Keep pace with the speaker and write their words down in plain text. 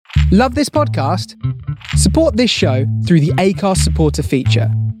Love this podcast? Support this show through the Acast supporter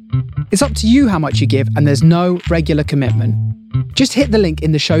feature. It's up to you how much you give, and there's no regular commitment. Just hit the link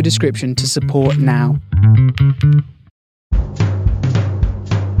in the show description to support now.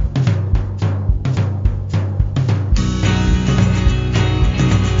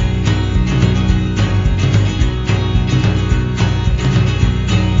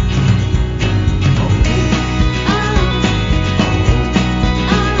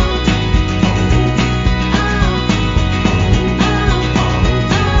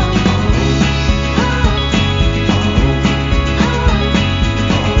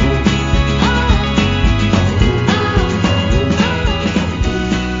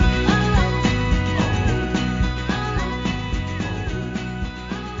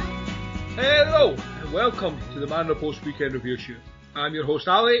 The Post Weekend Review Show. I'm your host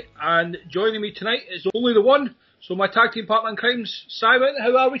Ali, and joining me tonight is only the one, so my tag team partner in crimes, Simon.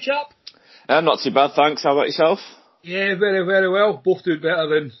 How are we, chap? Not too bad, thanks. How about yourself? Yeah, very, very well. Both doing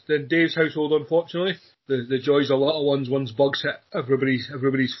better than Dave's household, unfortunately. The joys of little ones once bugs hit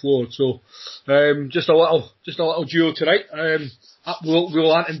everybody's floor. So just a little duo tonight.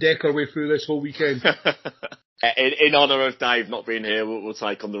 We'll Ant and Deck our way through this whole weekend. In honour of Dave not being here, we'll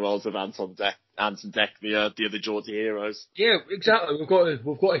take on the roles of Ant and Deck, the other Geordie heroes. Yeah, exactly. We've got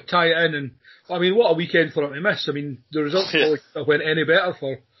to tie it in, and I mean, what a weekend for him to miss. I mean, the results went any better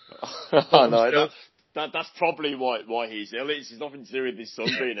for. I know that's probably why he's ill. It's nothing to do with his son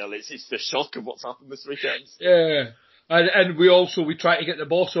being ill. It's the shock of what's happened this weekend. Yeah, and we try to get the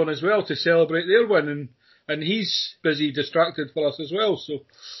boss on as well to celebrate their win, and he's busy distracted for us as well. So.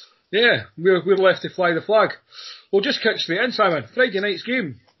 Yeah, we're left to fly the flag. We'll just kick straight in, Simon. Friday night's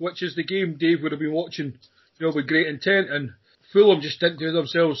game, which is the game Dave would have been watching, with great intent, and Fulham just didn't do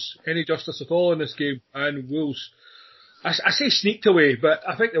themselves any justice at all in this game, and Wolves, I say sneaked away, but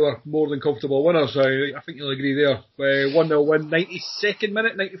I think they were more than comfortable winners. I think you'll agree there. 1-0 win, 92nd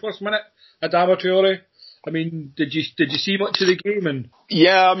minute, 91st minute, Adama Traore. I mean, did you see much of the game?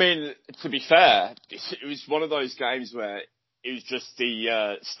 Yeah, I mean, to be fair, it was one of those games where it was just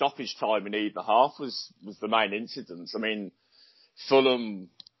the stoppage time in either half was the main incident. I mean, Fulham,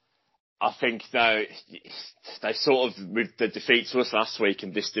 I think they sort of, with the defeat to us last week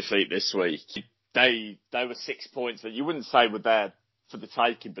and this defeat this week, they were 6 points that you wouldn't say were there for the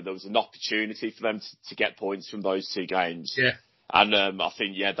taking, but there was an opportunity for them to get points from those two games. Yeah. And I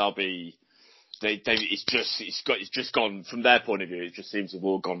think they'll be. It's just gone from their point of view. It just seems to have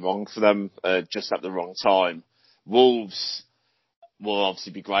all gone wrong for them, just at the wrong time. Wolves will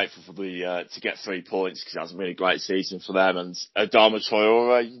obviously be grateful for to get 3 points because that's a really great season for them. And Adama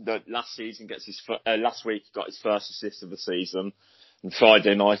Traore, last week he got his first assist of the season, and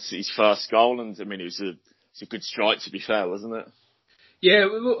Friday night his first goal. And I mean, it was a good strike, to be fair, wasn't it? Yeah,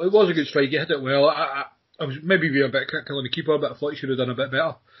 it was a good strike. He hit it well. I was maybe being a bit critical on the keeper, but I thought he should have done a bit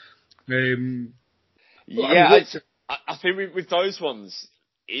better. I think with those ones,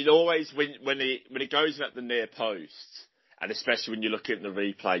 it always when it goes at the near post. And especially when you look at the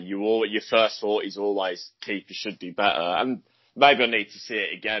replay, your first thought is always keeper should do better. And maybe I need to see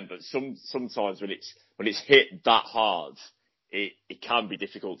it again, but sometimes when it's hit that hard, it can be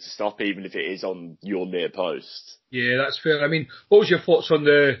difficult to stop, even if it is on your near post. Yeah, that's fair. I mean, what was your thoughts on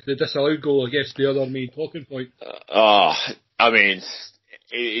the disallowed goal? I guess the other main talking point. I mean,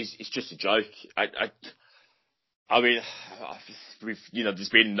 it's just a joke. I mean, there's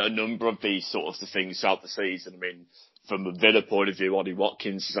been a number of these sorts of things throughout the season. I mean, from a Villa point of view, Ollie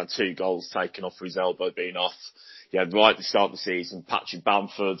Watkins has had 2 goals taken off for his elbow being off. Right at the start of the season, Patrick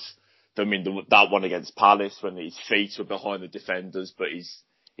Bamford, that one against Palace when his feet were behind the defenders, but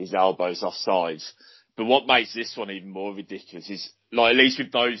his elbow's offside. But what makes this one even more ridiculous is, at least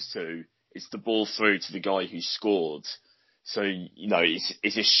with those two, it's the ball through to the guy who scored. So,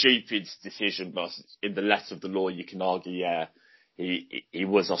 it's a stupid decision, but in the letter of the law, you can argue, he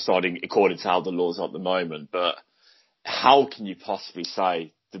was offside according to how the law's at the moment. But how can you possibly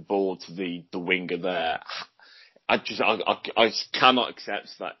say the ball to the winger there? I just cannot accept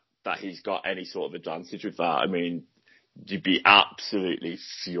that he's got any sort of advantage with that. I mean, you'd be absolutely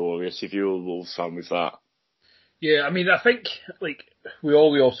furious if you were a Wolves fan with that. Yeah, I mean, I think, with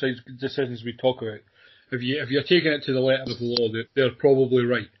all the offside decisions we talk about, if you're taking it to the letter of the law, they're probably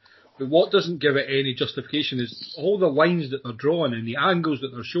right. But what doesn't give it any justification is all the lines that they're drawing and the angles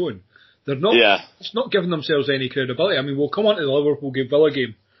that they're showing. They're not. Yeah. It's not giving themselves any credibility. I mean, we'll come on to the Liverpool Villa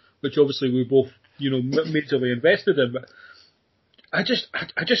game, which obviously we both, majorly invested in. But I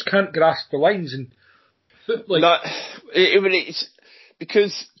just can't grasp the lines and it's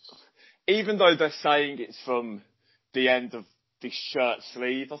because even though they're saying it's from the end of shirt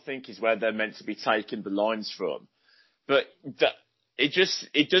sleeve, I think, is where they're meant to be taking the lines from. But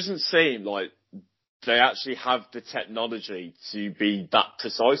it doesn't seem like they actually have the technology to be that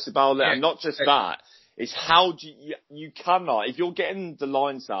precise about it. And not just that, it's how do you cannot, if you're getting the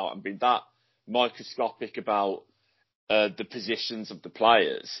lines out and being that microscopic about the positions of the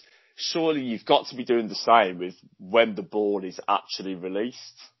players, surely you've got to be doing the same with when the ball is actually released.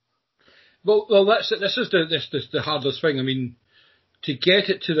 Well, this is the hardest thing. I mean, to get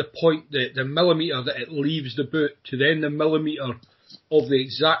it to the point that the millimetre that it leaves the boot to then the millimetre of the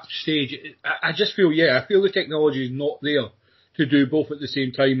exact stage, I just feel, I feel the technology is not there to do both at the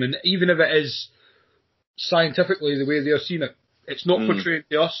same time. And even if it is scientifically the way they're seeing it, it's not portrayed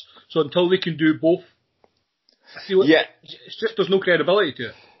to us. So until they can do both, I feel it's just there's no credibility to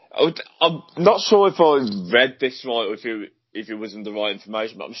it. I'm not sure if I read this right or if it wasn't the right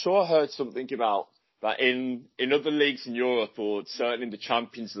information, but I'm sure I heard something about that in other leagues in Europe, or certainly in the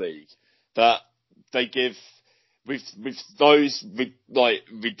Champions League, that they give with those like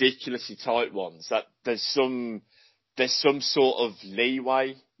ridiculously tight ones, that there's some sort of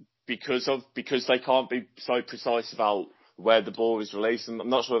leeway because they can't be so precise about where the ball is released. And I'm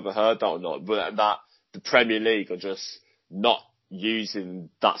not sure if I heard that or not, but that the Premier League are just not using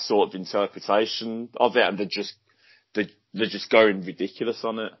that sort of interpretation of it, and they're just going ridiculous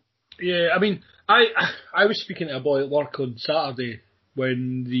on it. Yeah, I mean, I was speaking to a boy at work on Saturday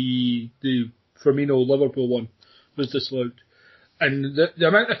when the Firmino Liverpool one was disallowed, and the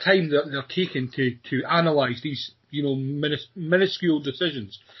amount of time that they're taking to analyse these, minuscule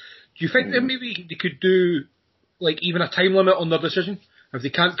decisions. Do you think that maybe they could do like even a time limit on their decision? If they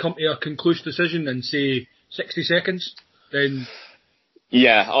can't come to a conclusive decision in say 60 seconds, then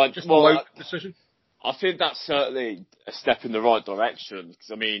decision. I think that's certainly a step in the right direction,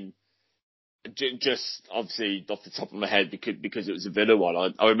 because I mean, just obviously off the top of my head, because it was a Villa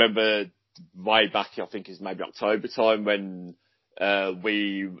one, I remember way back, I think it's maybe October time, when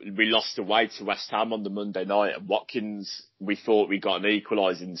we lost away to West Ham on the Monday night, and Watkins, we thought we got an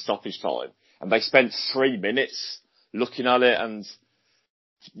equaliser in stoppage time, and they spent 3 minutes looking at it, and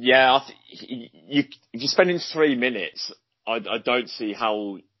if you're spending 3 minutes, I don't see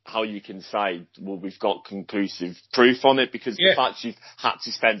how you can say, well, we've got conclusive proof on it, because the fact you've had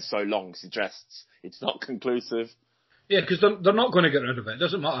to spend so long suggests it's not conclusive. Yeah, because they're not going to get rid of it. It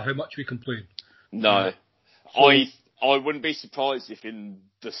doesn't matter how much we complain. No. So, I wouldn't be surprised if in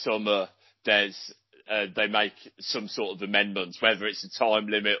the summer there's they make some sort of amendments, whether it's a time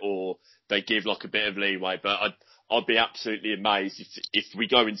limit or they give like a bit of leeway. But I'd be absolutely amazed if we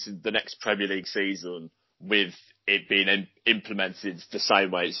go into the next Premier League season with it being implemented the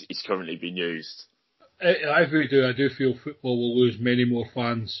same way it's currently being used. I really do. I do feel football will lose many more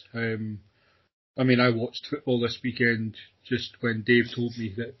fans. I mean, I watched football this weekend just when Dave told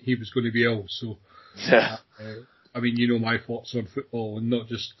me that he was going to be ill. So, I mean, you know my thoughts on football, and not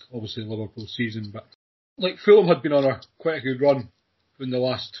just obviously Liverpool season, but like Fulham had been on quite a good run in the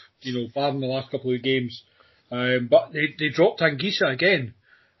last, barring the last couple of games. But they dropped Anguissa again.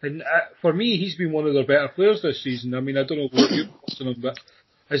 And for me, he's been one of their better players this season. I mean, I don't know what you're watching him, but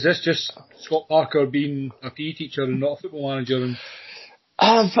is this just Scott Parker being a PE teacher and not a football manager?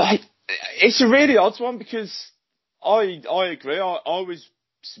 It's a really odd one, because I agree. I was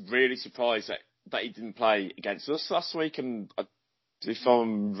really surprised that he didn't play against us last week, and if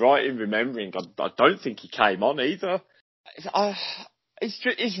I'm right in remembering, I don't think he came on either.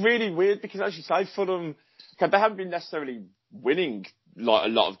 It's really weird, because as you say, Fulham, they haven't been necessarily winning like a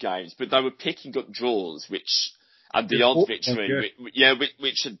lot of games, but they were picking up draws, and the odd victory,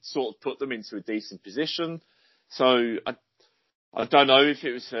 which had sort of put them into a decent position. So I don't know if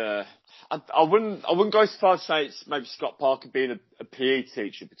it was. I wouldn't go so far as to say it's maybe Scott Parker being a PE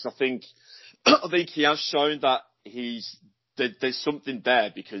teacher, because I think he has shown that there's something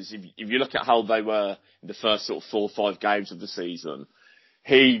there, because if you look at how they were in the first sort of 4 or 5 games of the season,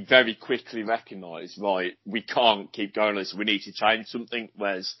 he very quickly recognised, right, we can't keep going like this, we need to change something.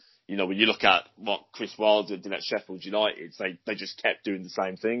 Whereas, when you look at what Chris Wilder did at Sheffield United, they just kept doing the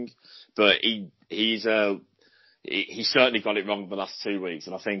same thing. But he certainly got it wrong the last 2 weeks,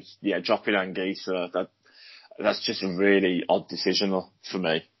 and I think, dropping Anguissa, that's just a really odd decision for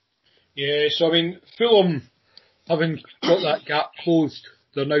me. Yeah, so I mean, Fulham, having got that gap closed,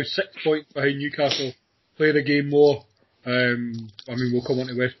 they're now 6 points behind Newcastle, playing a game more. I mean, we'll come on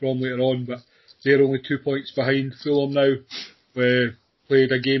to West Brom later on, but they're only 2 points behind Fulham now.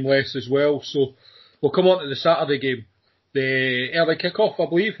 Played a game less as well. So we'll come on to the Saturday game. The early kick-off, I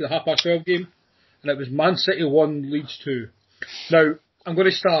believe, the 12:30 game. And it was Man City 1, Leeds 2. Now, I'm going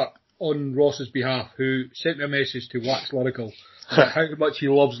to start on Ross's behalf, who sent me a message to wax lyrical how much he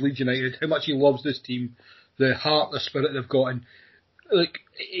loves Leeds United, how much he loves this team, the heart, the spirit they've got, and like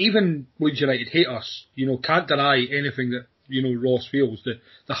even Leeds United hate us. Can't deny anything that Ross feels.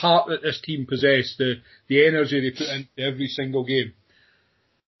 The heart that this team possess, the energy they put into every single game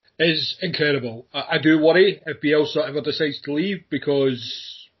is incredible. I do worry if Bielsa ever decides to leave,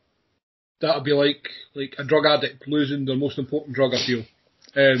 because that'll be like a drug addict losing their most important drug, I feel.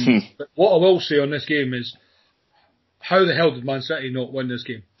 But what I will say on this game is, how the hell did Man City not win this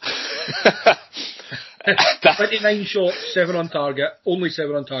game? 29 shots, 7 on target, only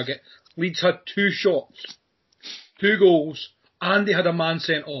 7 on target. Leeds had 2 shots, 2 goals, and they had a man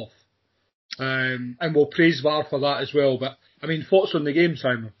sent off. And we'll praise VAR for that as well. But, I mean, thoughts on the game,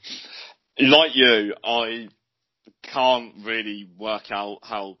 Simon? Like you, I can't really work out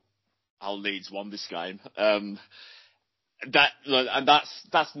how Leeds won this game.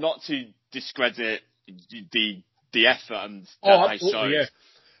 That's not to discredit the effort and that they showed. Yeah.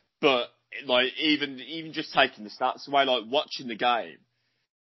 But even just taking the stats away, watching the game,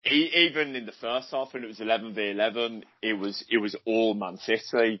 even in the first half when it was 11v11, it was all Man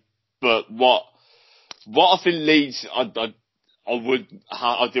City. But what I think Leeds, I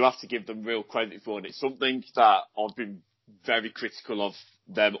do have to give them real credit for, and it's something that I've been very critical of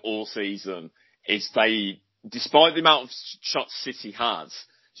them all season, is despite the amount of shots City has,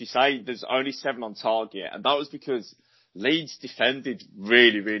 as you say, there's only 7 on target, and that was because Leeds defended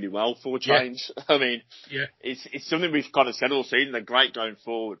really, really well for a change. Yeah. I mean, it's something we've kind of said all season. They're great going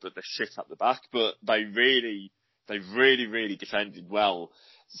forward, but they're shit at the back. But they really, really defended well.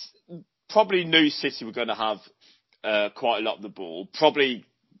 Probably knew City were going to have quite a lot of the ball. Probably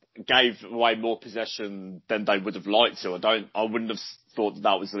gave away more possession than they would have liked to. I wouldn't have thought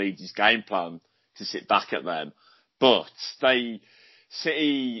that was Leeds' game plan to sit back at them. But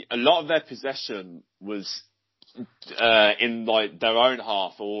City, a lot of their possession was in their own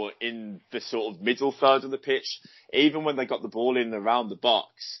half or in the sort of middle third of the pitch. Even when they got the ball in around the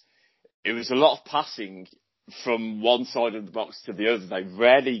box, it was a lot of passing from one side of the box to the other. They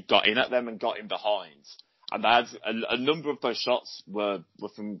rarely got in at them and got in behind. And they had a number of those shots were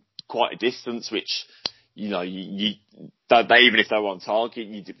from quite a distance, which, even if they were on target,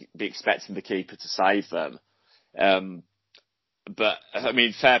 you'd be expecting the keeper to save them. But, I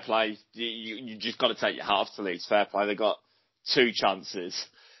mean, fair play. You just got to take your hat off to Leeds. Fair play. They got 2 chances.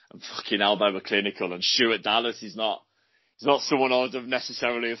 And fucking hell, they were clinical. And Stuart Dallas is not someone I would have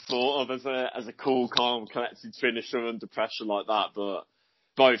necessarily have thought of as a cool, calm, collected finisher under pressure like that. But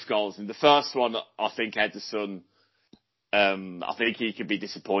both goals. In the first one, I think Ederson, I think he could be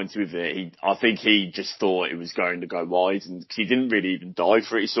disappointed with it. I think he just thought it was going to go wide, and cause he didn't really even dive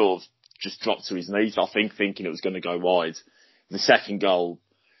for it. He sort of just dropped to his knees, I think, thinking it was going to go wide. The second goal,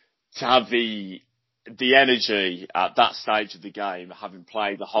 to have the energy at that stage of the game, having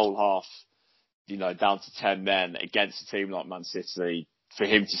played the whole half, down to 10 men against a team like Man City, for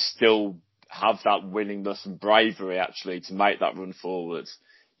him to still have that willingness and bravery actually to make that run forward,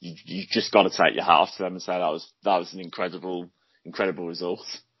 you just got to take your hat off to them and say that was an incredible result.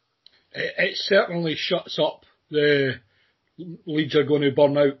 It certainly shuts up the Leeds are going to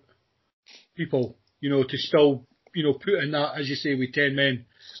burn out people, to still, put in that, as you say, with 10 men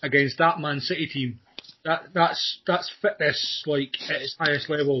against that Man City team. That's fitness, at its highest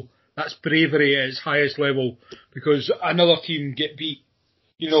level. That's bravery at its highest level, because another team get beat,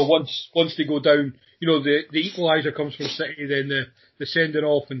 once they go down, the equaliser comes from City, then the sending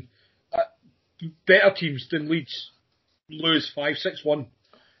off, and better teams than Leeds lose 5-6-1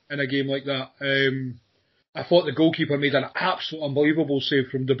 in a game like that. I thought the goalkeeper made an absolute unbelievable save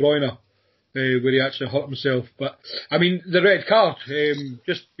from De Bruyne, where he actually hurt himself. But, I mean, the red card,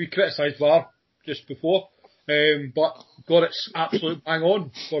 we criticised VAR just before, but got it absolute bang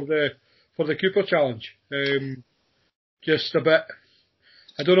on for the Cooper challenge. Just a bit,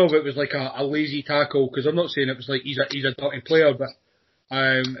 I don't know if it was like a lazy tackle, because I'm not saying it was like he's a dirty player, but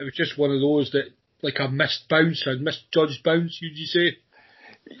it was just one of those that, like a missed bounce, a misjudged bounce, would you say?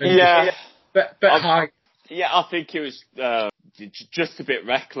 Yeah. Bit high. Yeah, I think it was just a bit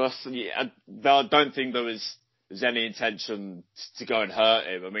reckless, and I don't think there was any intention to go and hurt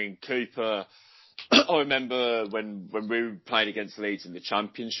him. I mean, Cooper, I remember when we played against Leeds in the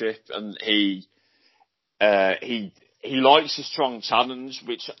Championship, and he likes a strong challenge,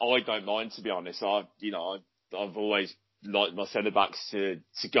 which I don't mind, to be honest. I've always liked my centre backs to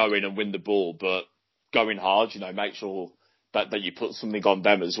go in and win the ball, but going hard, make sure that you put something on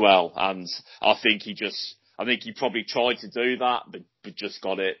them as well. And I think he probably tried to do that, but just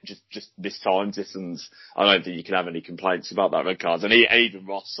got it, just mistimed it, and I don't think you can have any complaints about that red card. And even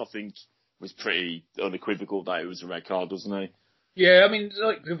Ross, I think, was pretty unequivocal that it was a red card, wasn't he? Yeah, I mean,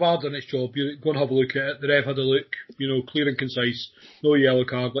 like, the VAR done its job. You go and have a look at it. The ref had a look, clear and concise. No yellow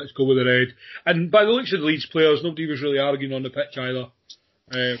card, let's go with the red. And by the looks of the Leeds players, nobody was really arguing on the pitch either.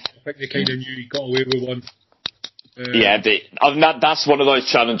 I think they kind of knew he got away with one. That's one of those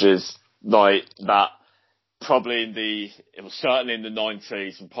challenges, like, that probably certainly in the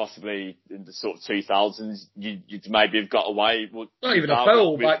 90s and possibly in the sort of 2000s, you'd maybe have got away. Not even a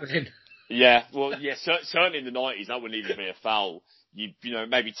foul back then. Yeah, certainly in the 90s, that wouldn't even be a foul.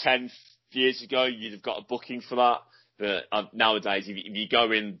 Maybe 10 years ago, you'd have got a booking for that. But nowadays, if you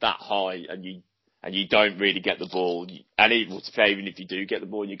go in that high and you don't really get the ball, even if you do get the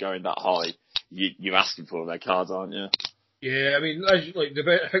ball and you're going that high, you're asking for a red card, aren't you? Yeah, I mean, I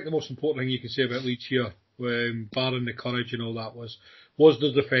think the most important thing you can say about Leeds here, barring the courage and all that, was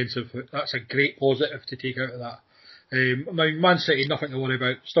the defensive. That's a great positive to take out of that. Man City, nothing to worry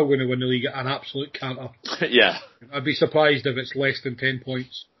about. Still going to win the league at an absolute canter. Yeah. I'd be surprised if it's less than 10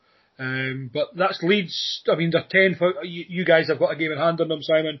 points. But that's Leeds. I mean, they're 10. You guys have got a game in hand on them,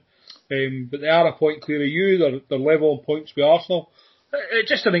 Simon. But they are a point clear of you. They're level on points with Arsenal. It's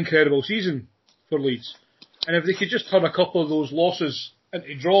just an incredible season for Leeds. And if they could just turn a couple of those losses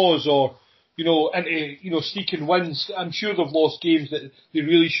into draws or, into, sneaking wins, I'm sure they've lost games that they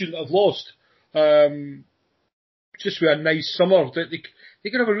really shouldn't have lost. Just with a nice summer, that they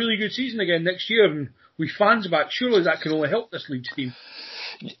can have a really good season again next year, and with fans back, surely that can only help this Leeds team.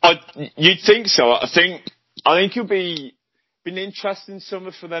 You'd think so. I think it'll be an interesting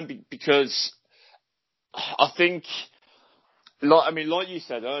summer for them because I think, like you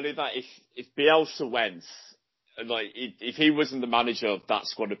said earlier, that if Bielsa went, like if he wasn't the manager of that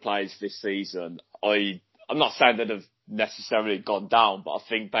squad of players this season, I'm not saying they'd have necessarily gone down, but I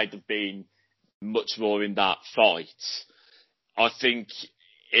think they'd have been much more in that fight. I think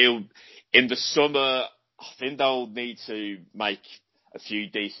in the summer, I think they'll need to make a few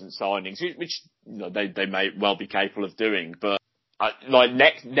decent signings, which they may well be capable of doing. But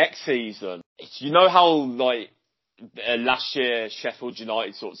next season, how last year Sheffield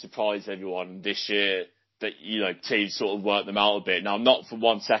United sort of surprised everyone. This year that teams sort of worked them out a bit. Now, I'm not for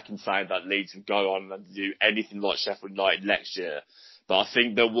 1 second saying that Leeds will go on and do anything like Sheffield United next year, but I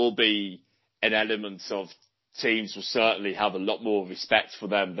think there will be an element of teams will certainly have a lot more respect for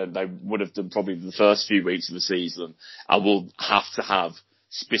them than they would have done probably the first few weeks of the season, and will have to have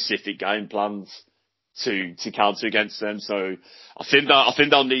specific game plans to counter against them. So I think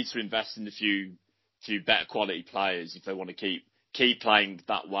they'll need to invest in a few better quality players if they want to keep playing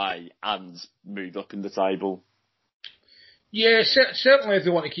that way and move up in the table. Yeah, certainly if they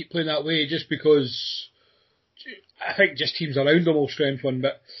want to keep playing that way, just because I think just teams around them will strengthen,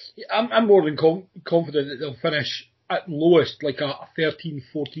 but I'm more than confident that they'll finish at lowest like a 13th,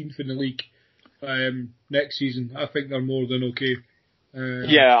 14th in the league next season. I think they're more than okay.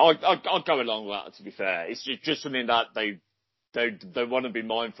 I'll go along with that, to be fair. It's just something that they want to be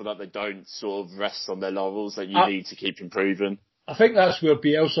mindful that they don't sort of rest on their laurels, that you need to keep improving. I think that's where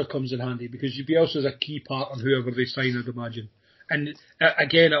Bielsa comes in handy, because Bielsa is a key part on whoever they sign, I'd imagine. And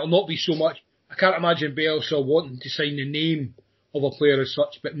again, it'll not be so much. I can't imagine Bielsa wanting to sign the name of a player as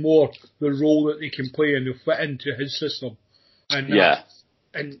such, but more the role that they can play and they'll fit into his system. And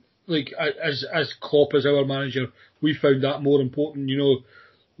and like as Klopp as our manager, we found that more important.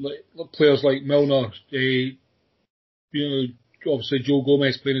 Like players like Milner, obviously Joe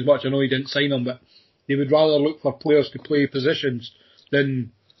Gomez playing as much. I know he didn't sign him, but they would rather look for players to play positions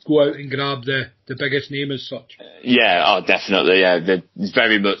than go out and grab the biggest name as such. Definitely. Yeah, it's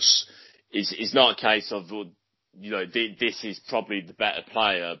very much. It's not a case of this is probably the better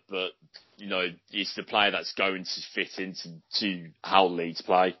player, but it's the player that's going to fit into how Leeds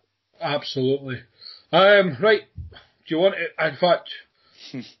play. Absolutely. Right. Do you want it? In fact,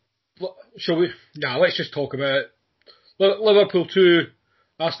 shall we? Nah, let's just talk about it. Liverpool 2,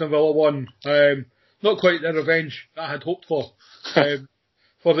 Aston Villa 1. Not quite the revenge that I had hoped for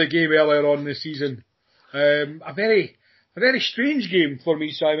the game earlier on this season. A very strange game for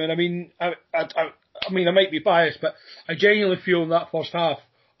me, Simon. I mean, I might be biased, but I genuinely feel in that first half,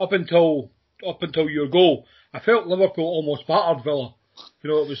 up until your goal, I felt Liverpool almost battered Villa. It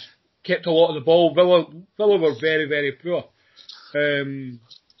was kept a lot of the ball. Villa were very, very poor. And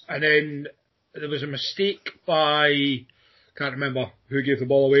then there was a mistake by, can't remember who gave the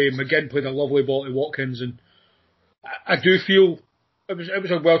ball away. McGinn played a lovely ball to Watkins, and I do feel it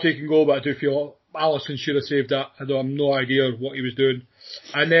was a well taken goal, but I do feel Alisson should have saved that. I have no idea what he was doing.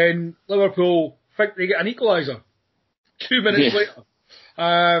 And then Liverpool think they get an equaliser 2 minutes later.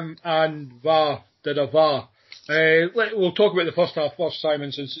 And VAR did a VAR. We'll talk about the first half first,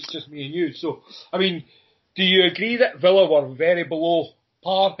 Simon, since it's just me and you. So, I mean, Do you agree that Villa were very below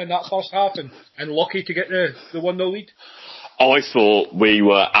par in that first half and lucky to get the 1-0 lead? I thought we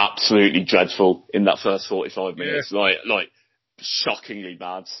were absolutely dreadful in that first 45 minutes. Yeah. Like shockingly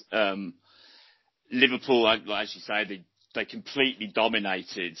bad. Liverpool, as you say, they completely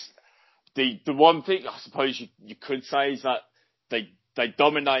dominated. The one thing I suppose you could say is that they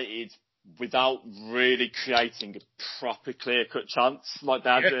dominated without really creating a proper clear-cut chance. Like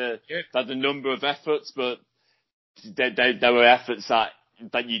they had a number of efforts, but there were efforts that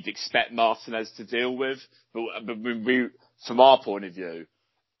you'd expect Martinez to deal with. But we, from our point of view,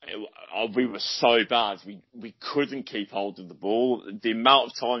 we were so bad. We couldn't keep hold of the ball. The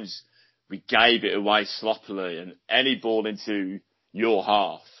amount of times we gave it away sloppily, and any ball into your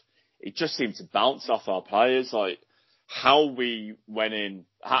half, it just seemed to bounce off our players. Like how we went in,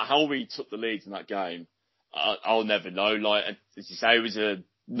 how we took the lead in that game, I'll never know. Like as you say, it was a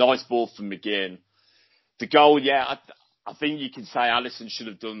nice ball from McGinn. The goal, I think you can say Alisson should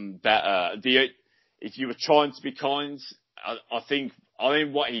have done better. If you were trying to be kind, I think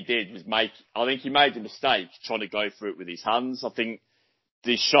what he did was he made a mistake trying to go for it with his hands. I think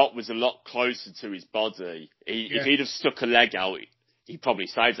the shot was a lot closer to his body. If he'd have stuck a leg out, he probably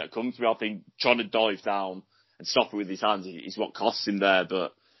saved that comfortably. I think trying to dive down and stop it with his hands is what cost him there.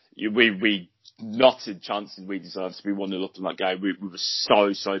 But we not in chances we deserved to be 1-0 up in that game. We were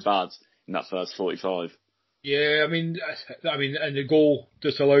so bad in that first 45. Yeah, I mean, and the goal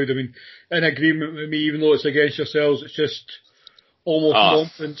disallowed. I mean, in agreement with me, even though it's against yourselves, it's just almost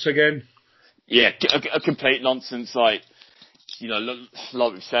nonsense again. Yeah, a complete nonsense. Like,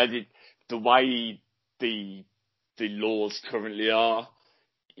 like we've said, the way the laws currently are,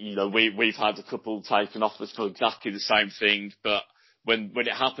 we've had a couple taken off us for exactly the same thing. But when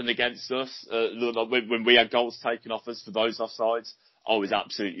it happened against us, when we had goals taken off us for those offsides, I was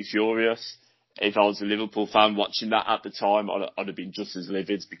absolutely furious. If I was a Liverpool fan watching that at the time, I'd have been just as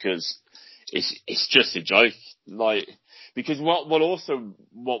livid because it's just a joke. Like, because what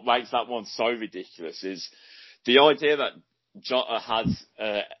makes that one so ridiculous is the idea that Jota has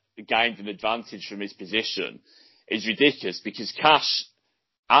gained an advantage from his position is ridiculous because Cash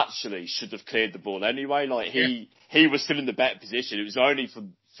actually should have cleared the ball anyway. Like he was still in the better position. It was only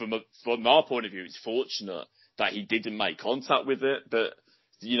from our point of view, it's fortunate that he didn't make contact with it, but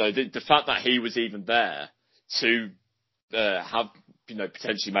the fact that he was even there to have,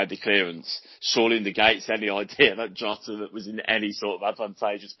 potentially made the clearance, surely negates any idea that Jota was in any sort of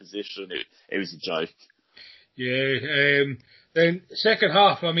advantageous position. It was a joke. Yeah. Then second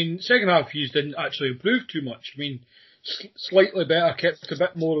half you didn't actually improve too much. I mean, slightly better, kept a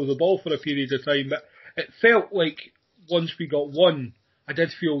bit more of the ball for a period of time, but it felt like once we got one, I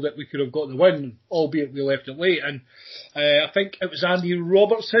did feel that we could have got the win, albeit we left it late. And I think it was Andy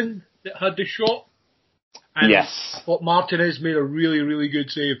Robertson that had the shot. And yes. I thought Martinez made a really, really good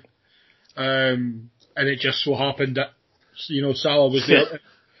save. And it just so happened that, Salah was there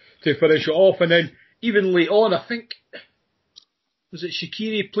to finish it off. And then even late on, I think, was it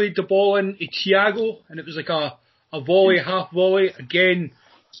Shaqiri played the ball in to Thiago, and it was like a volley, half volley. Again,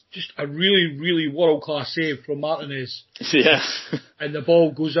 just a really, really world-class save from Martinez. Yeah. And the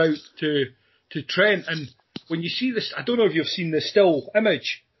ball goes out to Trent. And when you see this, I don't know if you've seen the still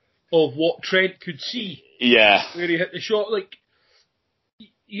image of what Trent could see. Yeah. Where he hit the shot. Like,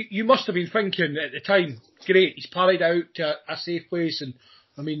 you must have been thinking at the time, great, he's parried out to a safe place. And,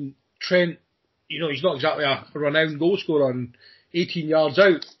 I mean, Trent, he's not exactly a renowned goal scorer. And 18 yards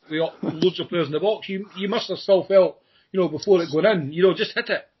out, we got loads of players in the box. You must have still felt, before it going in, just hit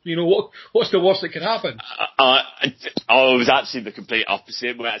it. What's the worst that can happen? I was actually the complete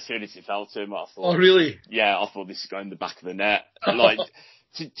opposite. As soon as it fell to him, I thought... Oh, really? Yeah, I thought this is going in the back of the net. Like,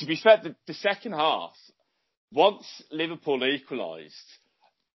 to be fair, the second half, once Liverpool equalised,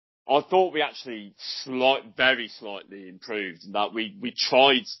 I thought we actually very slightly improved in that we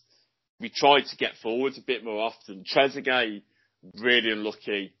tried to get forward a bit more often. Trezeguet really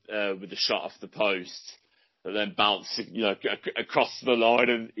unlucky with the shot off the post. And then bounced, across the line,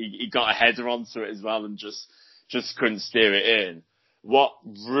 and he got a header onto it as well, and just couldn't steer it in. What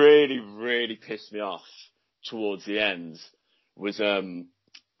really, really pissed me off towards the end was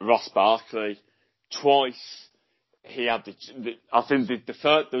Ross Barkley. Twice he had I think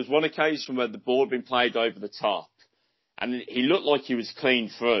there was one occasion where the ball had been played over the top, and he looked like he was clean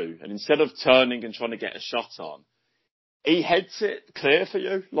through, and instead of turning and trying to get a shot on, he heads it clear for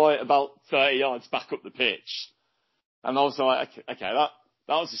you, like about 30 yards back up the pitch. And I was like, okay, that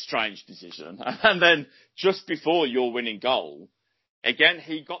was a strange decision. And then just before your winning goal, again,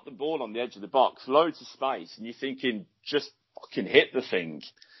 he got the ball on the edge of the box, loads of space, and you're thinking, just fucking hit the thing.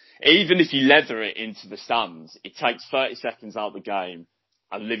 even if you leather it into the stands, it takes 30 seconds out of the game,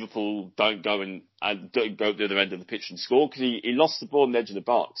 and Liverpool don't go don't go to the other end of the pitch and score because he lost the ball on the edge of the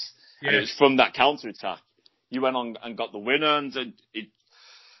box, and it was from that counter attack. You went on and got the winner, and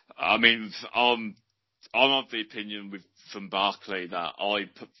I'm of the opinion from Barkley that I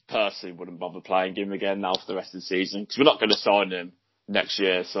personally wouldn't bother playing him again now for the rest of the season because we're not going to sign him next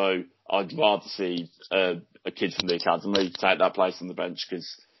year. So I'd rather see a kid from the academy take that place on the bench because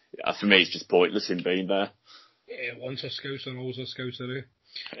for me it's just pointless him being there. Yeah, once a Scouser, always a Scouser. Eh?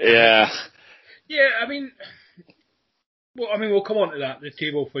 Yeah. Yeah, we'll come on to that, the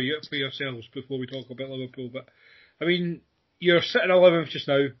table for yourselves before we talk about Liverpool. But I mean, you're sitting 11th just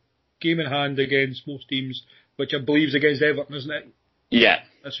now, game in hand against most teams, which I believe is against Everton, isn't it? Yeah.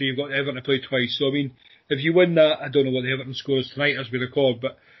 That's where you've got Everton to play twice. So I mean, if you win that, I don't know what the Everton score is tonight as we record,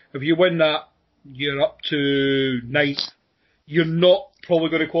 but if you win that, you're up to 9th. You're not probably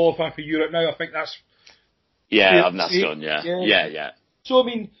going to qualify for Europe now. I think that's that's done. Yeah. So I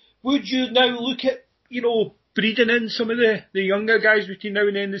mean, would you now look at breeding in some of the younger guys between now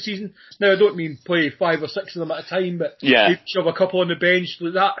and the end of the season? Now I don't mean play 5 or 6 of them at a time, but maybe shove a couple on the bench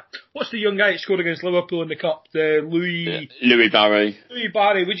like that. What's the young guy that scored against Liverpool in the cup? Louis Barry. Louis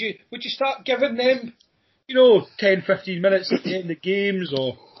Barry. Would you start giving them 10, 15 minutes at the end of games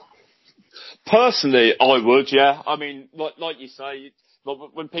or? Personally, I would, yeah. I mean, like you say,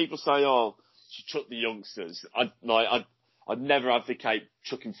 when people say, "Oh, you chuck the youngsters," I'd never advocate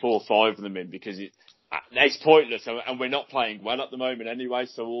chucking 4 or 5 of them in because it's pointless, and we're not playing well at the moment anyway.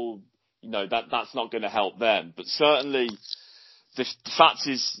 So that's not going to help them. But certainly, the fact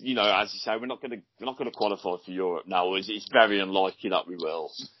is, as you say, we're not going to qualify for Europe now. It's very unlikely that we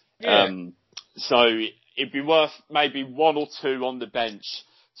will. Yeah. So it'd be worth maybe 1 or 2 on the bench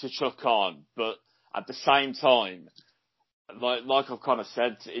to chuck on, but at the same time, like I've kind of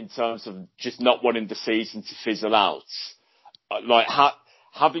said, in terms of just not wanting the season to fizzle out,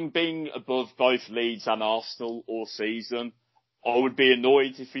 having been above both Leeds and Arsenal all season, I would be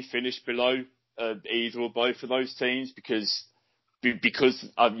annoyed if we finished below either or both of those teams because for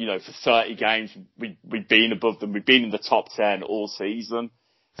 30 games we've been above them. We've been in the top 10 all season.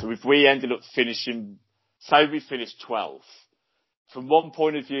 So if we ended up finishing, say we finished 12th, from one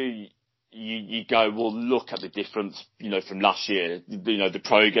point of view, you go, well, look at the difference, from last year, the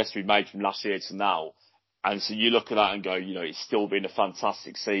progress we made from last year to now. And so you look at that and go, it's still been a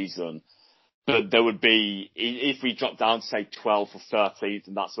fantastic season. But there would be, if we dropped down to say 12th or 13th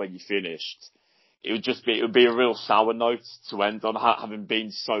and that's where you finished, it would be a real sour note to end on, having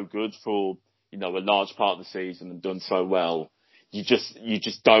been so good for, a large part of the season and done so well. You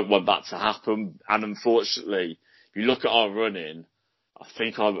just don't want that to happen. And unfortunately, if you look at our running, I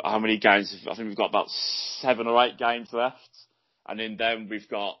think how many games? I think we've got about 7 or 8 games left, and in them we've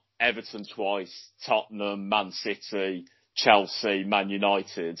got Everton twice, Tottenham, Man City, Chelsea, Man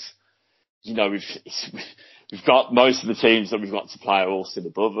United. We've got most of the teams that we've got to play are all still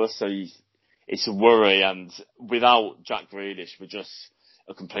above us, so it's a worry. And without Jack Grealish, we're just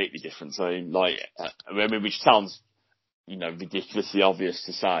a completely different team. Which sounds ridiculously obvious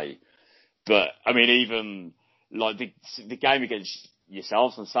to say, but I mean even the game against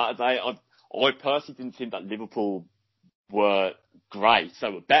yourselves on Saturday, I personally didn't think that Liverpool were great. They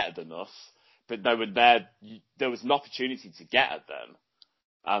were better than us, but they were there. There was an opportunity to get at them,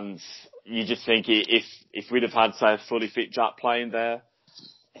 and you just think if we'd have had, say, a fully fit Jack playing there,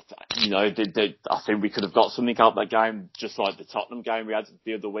 I think we could have got something out of that game, just like the Tottenham game we had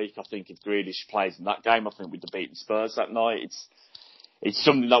the other week. I think if Grealish plays in that game, I think we'd have beaten Spurs that night. It's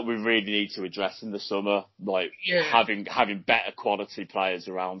something that we really need to address in the summer, having better quality players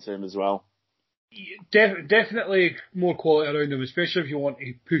around him as well. Definitely more quality around him, especially if you want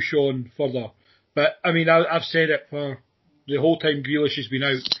to push on further. But I mean, I've said it for the whole time Grealish has been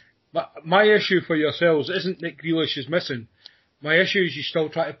out. My issue for yourselves isn't that Grealish is missing. My issue is you still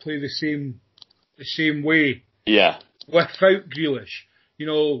try to play the same way. Yeah. Without Grealish,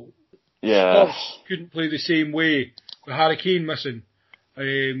 Spurs couldn't play the same way with Harry Kane missing.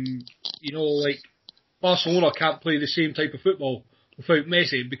 Barcelona can't play the same type of football without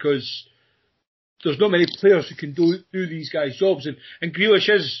Messi because there's not many players who can do these guys' jobs. And Grealish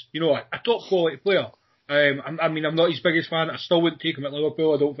is, a top quality player. I'm not his biggest fan. I still wouldn't take him at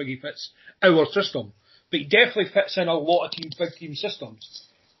Liverpool. I don't think he fits our system. But he definitely fits in a lot of big team systems.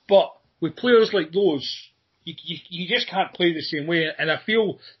 But with players like those, you just can't play the same way. And I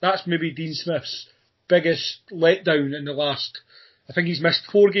feel that's maybe Dean Smith's biggest letdown in the last, I think he's missed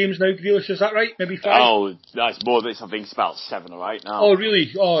 4 games now, Grealish, is that right? Maybe 5? Oh, that's more than I think it's about 7 or 8 now. Oh,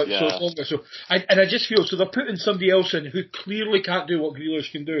 really? Oh, yeah. So it's longer. So, I just feel, so they're putting somebody else in who clearly can't do what Grealish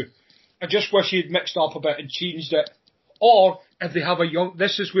can do. I just wish he'd mixed up a bit and changed it. Or, if they have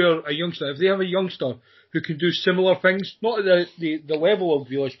this is where a youngster, if they have a youngster who can do similar things, not at the level of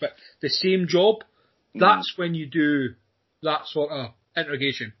Grealish, but the same job, that's when you do that sort of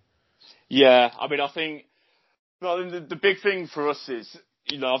interrogation. Yeah, I mean, I think, well, the big thing for us is,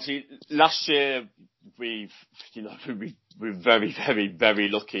 obviously, last year we were very, very, very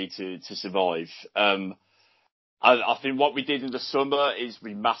lucky to survive. I think what we did in the summer is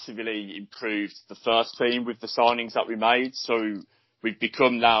we massively improved the first team with the signings that we made. So we've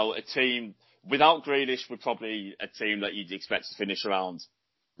become now a team, without Grealish, we're probably a team that you'd expect to finish around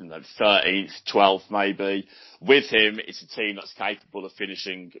 13th, 12th maybe. With him, it's a team that's capable of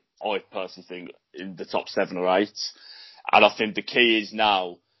finishing, I personally think, in the top 7 or 8. And I think the key is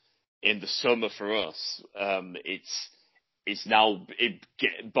now, in the summer for us, it's now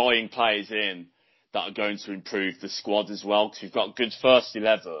buying players in that are going to improve the squad as well. Because we've got good first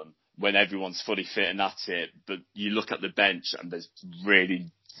 11 when everyone's fully fit and that's it. But you look at the bench and there's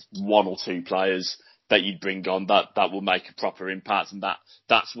really 1 or 2 players that you'd bring on that will make a proper impact, and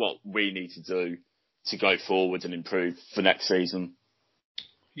that's what we need to do to go forward and improve for next season.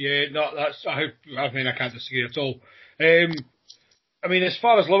 Yeah, no, I can't disagree at all. I mean, as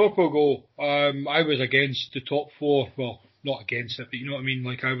far as Liverpool go, I was against the top 4. Well, not against it, but you know what I mean.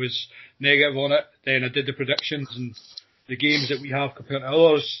 Like, I was negative on it. Then I did the predictions, and the games that we have compared to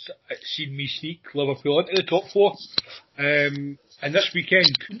others, it's seen me sneak Liverpool into the top 4. And this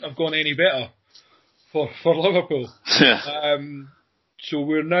weekend couldn't have gone any better for Liverpool. So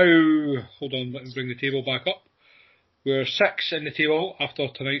we're now, hold on, let me bring the table back up. We're 6 in the table after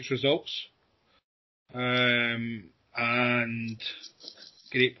tonight's results. And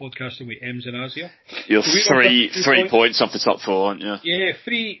great podcasting with Ems and Az here. You're so 3 points off the top 4, aren't you? Yeah,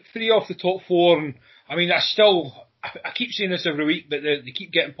 three off the top 4. And I mean, I keep saying this every week, but they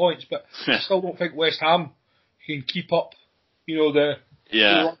keep getting points, but I still don't think West Ham can keep up, the run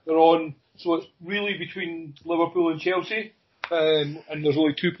they're on. So it's really between Liverpool and Chelsea, and there's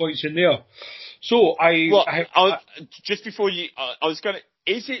only 2 points in there. So just before you, I was going to,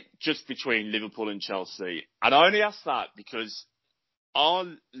 is it just between Liverpool and Chelsea? And I only ask that because are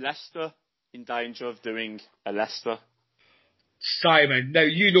Leicester in danger of doing a Leicester? Simon, now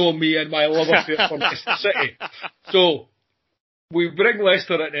you know me and my love affair for Leicester City. So we bring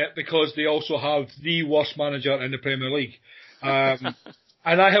Leicester in it because they also have the worst manager in the Premier League.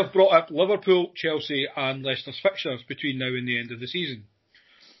 And I have brought up Liverpool, Chelsea and Leicester's fixtures between now and the end of the season.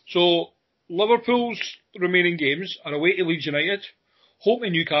 So Liverpool's remaining games are away to Leeds United, home to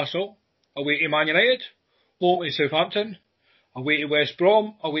Newcastle, away to Man United, home to Southampton, away to West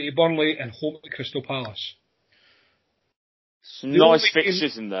Brom, away to Burnley and home to Crystal Palace. Some nice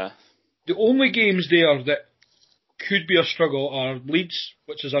fixtures in there. The only games there that could be a struggle are Leeds,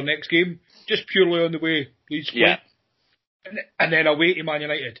 which is our next game, just purely on the way Leeds play. Yeah. And then away to Man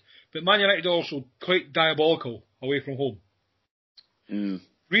United. But Man United are also quite diabolical away from home.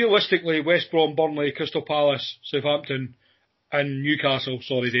 Realistically, West Brom, Burnley, Crystal Palace, Southampton and Newcastle,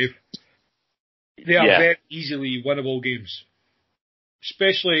 sorry Dave, they are very easily winnable games.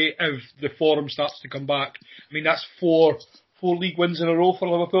 Especially if the form starts to come back. I mean, that's four league wins in a row for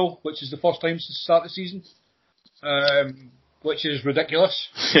Liverpool, which is the first time since the start of the season. Which is ridiculous.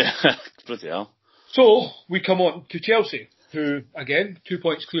 Yeah, bloody hell. So, we come on to Chelsea, who, again, 2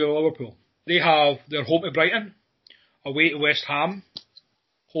 points clear of Liverpool. They're home to Brighton, away to West Ham,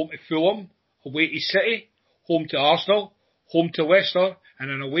 home to Fulham, away to City, home to Arsenal, home to Leicester, and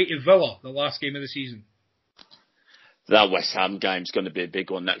then away to Villa, the last game of the season. That West Ham game's going to be a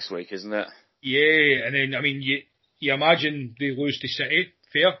big one next week, isn't it? Yeah, and then, I mean, you imagine they lose to City,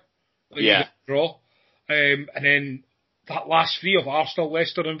 fair. Yeah. Draw. And then that last 3 of Arsenal,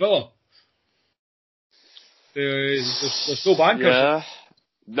 Leicester and Villa. There's no bankers. Yeah.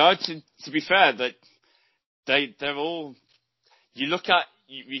 No, to be fair, that they're all.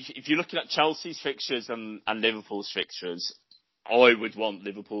 If you're looking at Chelsea's fixtures and Liverpool's fixtures, I would want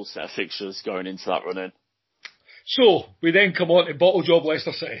Liverpool's set of fixtures going into that run-in. So we then come on to bottle job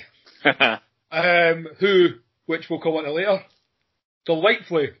Leicester City, which we'll come on to later,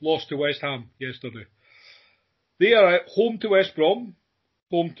 delightfully lost to West Ham yesterday. They are at home to West Brom,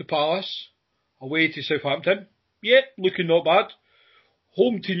 home to Palace, away to Southampton. Yeah, looking not bad.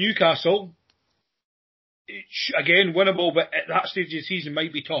 Home to Newcastle. Again, winnable, but at that stage of the season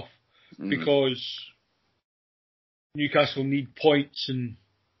might be tough because Newcastle need points and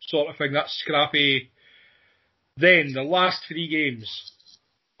sort of thing. That Then the last 3 games: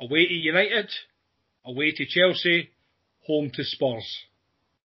 away to United, away to Chelsea, home to Spurs.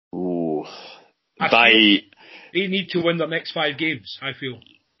 Ooh. They need to win their next 5 games, I feel.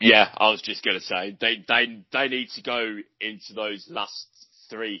 Yeah, I was just going to say, they need to go into those last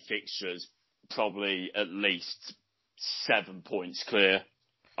 3 fixtures probably at least 7 points clear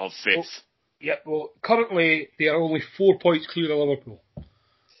of 5th. Well, currently they are only 4 points clear of Liverpool.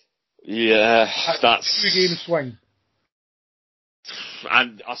 Yeah, that's 2 game swing.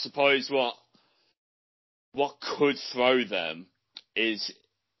 And I suppose what could throw them is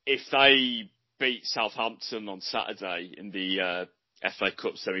if they beat Southampton on Saturday in the FA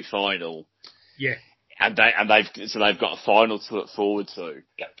Cup semi-final. Yeah. And they've got a final to look forward to.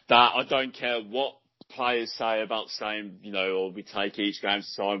 Yep. That I don't care what players say about saying, or we take each game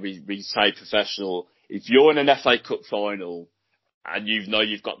to time, we say professional. If you're in an FA Cup final and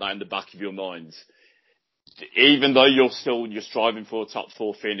you've got that in the back of your mind, even though you're striving for a top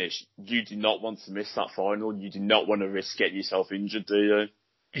 4 finish, you do not want to miss that final. You do not want to risk getting yourself injured, do you?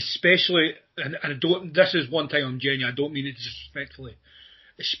 Especially, and I don't. This is one thing I'm genuine. I don't mean it disrespectfully.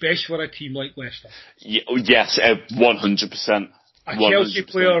 Especially for a team like Leicester. Yes, 100%. A Chelsea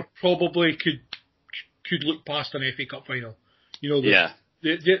player probably could look past an FA Cup final.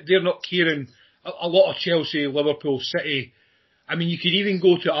 They're not caring. A lot of Chelsea, Liverpool, City. I mean, you could even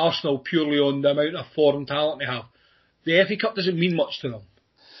go to Arsenal purely on the amount of foreign talent they have. The FA Cup doesn't mean much to them.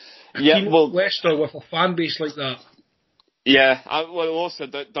 Leicester with a fan base like that. Yeah, also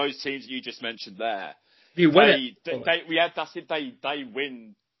those teams you just mentioned there, they win that's it. They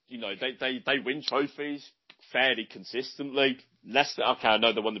win. They win trophies fairly consistently. Leicester, okay, I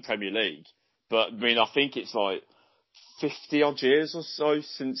know they won the Premier League, but I mean, I think it's like 50 odd years or so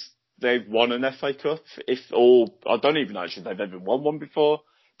since they've won an FA Cup. I don't even know if they've ever won one before.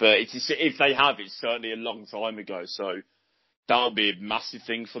 But if they have, it's certainly a long time ago. So that would be a massive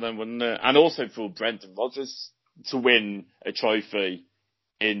thing for them, wouldn't it? And also for Brendan Rodgers to win a trophy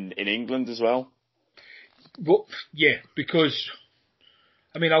in England as well. Well, yeah, because,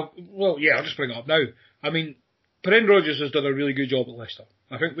 I mean, I'll just bring it up now. I mean, Brendan Rodgers has done a really good job at Leicester.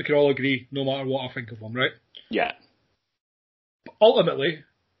 I think we can all agree, no matter what I think of him, right? Yeah. But ultimately,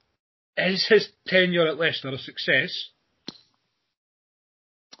 is his tenure at Leicester a success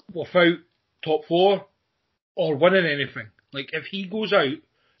without top 4 or winning anything? Like, if he goes out,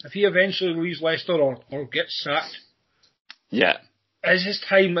 if he eventually leaves Leicester or gets sacked, yeah, is his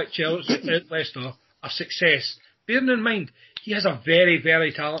time at Chelsea at Leicester a success? Bearing in mind, he has a very,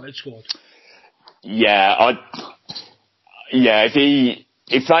 very talented squad. Yeah,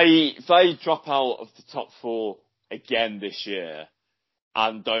 if they drop out of the top 4 again this year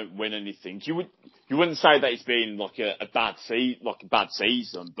and don't win anything, you wouldn't say that it's been like a bad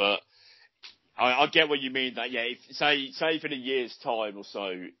season, but I get what you mean. That if say in a year's time or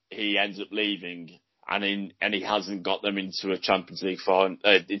so he ends up leaving and he hasn't got them into a Champions League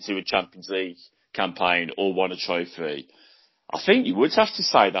campaign or won a trophy, I think you would have to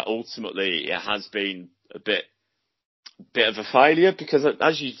say that ultimately it has been a bit of a failure, because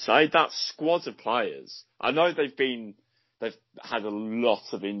as you say, that squad of players, I know they've had a lot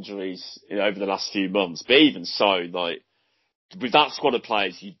of injuries over the last few months, but even so, like, with that squad of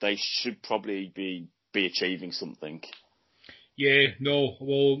players, they should probably be achieving something. Yeah, no,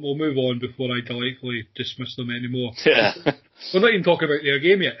 we'll move on before I delightfully dismiss them anymore. Yeah. We're not even talking about their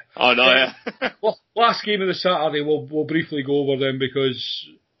game yet. Oh, no, yeah. Well, last game of the Saturday, we'll briefly go over them because,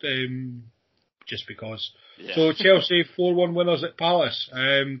 just because. Yeah. So Chelsea 4-1 winners at Palace.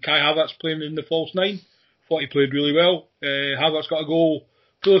 Kai Havertz playing in the false 9. Thought he played really well. Havertz got a goal,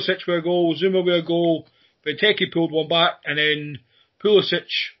 Pulisic with a goal, Zuma with a goal, Benteke pulled one back, and then Pulisic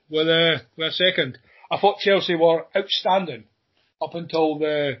with a second. I thought Chelsea were outstanding up until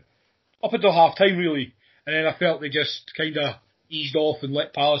half time, really, and then I felt they just kind of eased off and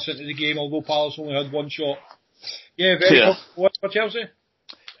let Palace into the game, although Palace only had one shot. Yeah, very good for Chelsea.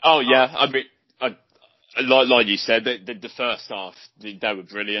 Oh yeah, I mean, like you said, the first half they were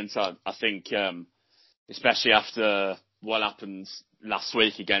brilliant. I think, especially after what happened last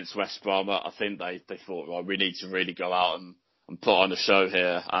week against West Brom, I think they thought, right, we need to really go out and put on a show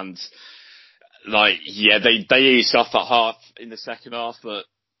here. And they eased off at half in the second half, but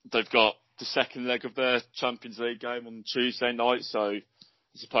they've got the second leg of their Champions League game on Tuesday night, so I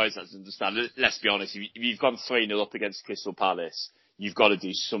suppose that's understandable. Let's be honest, if you've gone 3-0 up against Crystal Palace, you've got to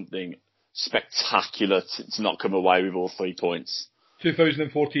do something spectacular to not come away with all 3 points.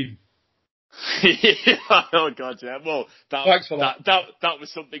 2014. Oh God, yeah. Well, that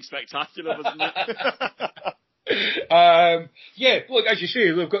was something spectacular, wasn't it? Yeah, look, as you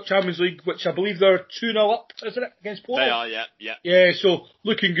say, they've got Champions League, which I believe they're 2-0 up, isn't it, against Porto? They are, yeah. Yeah, so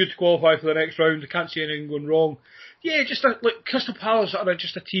looking good to qualify for the next round. I can't see anything going wrong. Yeah, just like Crystal Palace are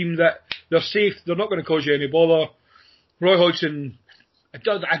just a team that they're safe. They're not going to cause you any bother. Roy Hodgson,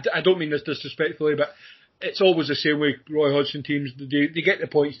 I don't mean this disrespectfully, but it's always the same way. Roy Hodgson teams, they get the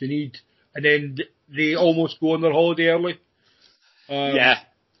points they need, and then they almost go on their holiday early. Yeah.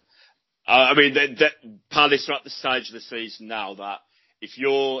 I mean, Palace are at the stage of the season now that if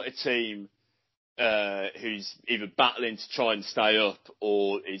you're a team who's either battling to try and stay up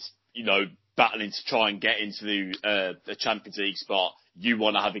or is, battling to try and get into the Champions League spot, you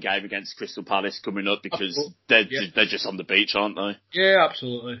want to have a game against Crystal Palace coming up because they're just on the beach, aren't they? Yeah,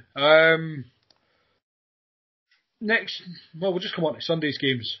 absolutely. Next, we'll just come on to Sunday's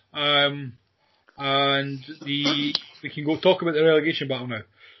games. And we can go talk about the relegation battle now.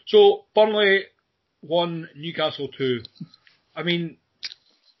 So, Burnley 1, Newcastle 2. I mean,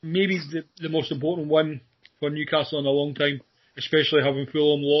 maybe the most important win for Newcastle in a long time, especially having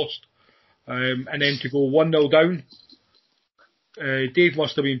Fulham lost. And then to go 1-0 down. Dave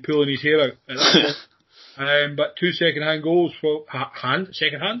must have been pulling his hair out at that point. But 2 second-hand goals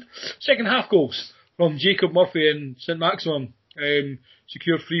second half goals from Jacob Murphy and St Maximin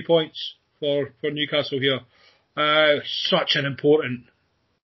secured 3 points for Newcastle here. Such an important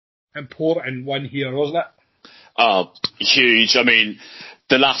win here, wasn't it? Oh, huge. I mean,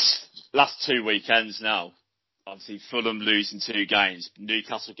 the last 2 weekends now, obviously Fulham losing 2 games,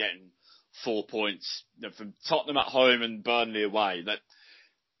 Newcastle getting 4 points from Tottenham at home and Burnley away. That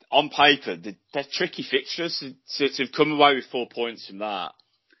on paper, they're tricky fixtures. To come away with 4 points from that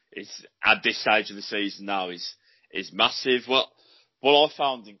is at this stage of the season now is massive. What I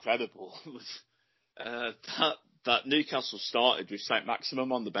found incredible was that Newcastle started with St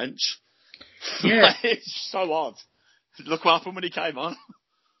Maximin on the bench. Yeah, it's so odd. Look what happened when he came on.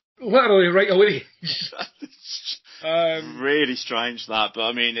 Literally right away. Really strange that, but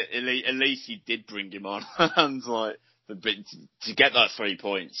I mean, at least he did bring him on, and to get that 3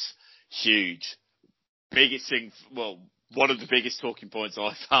 points, huge. Biggest thing, one of the biggest talking points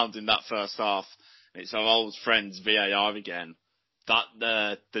I found in that first half. It's our old friends VAR again. That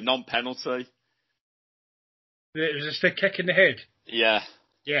the non-penalty. It was just a kick in the head. Yeah.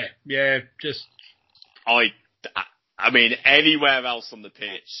 Yeah. Just. I mean, anywhere else on the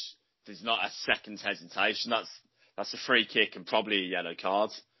pitch, there's not a second's hesitation. That's a free kick and probably a yellow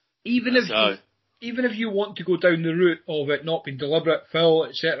card. Even if you want to go down the route of it not being deliberate, foul,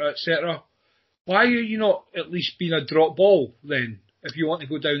 etc., why are you not at least being a drop ball then? If you want to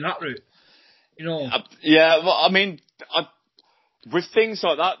go down that route, Yeah, well, I mean, with things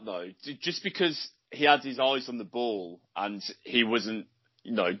like that though, just because he had his eyes on the ball and he wasn't,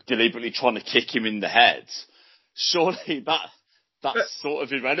 deliberately trying to kick him in the head, surely that's sort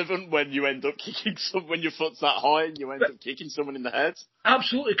of irrelevant when you end up when your foot's that high and you end up kicking someone in the head.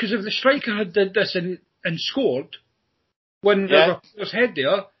 Absolutely, because if the striker had did this and scored, when there's a head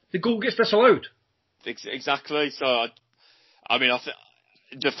there, the goal gets disallowed. Exactly. So, I mean,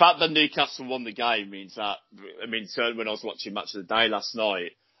 the fact that Newcastle won the game means that, certainly when I was watching Match of the Day last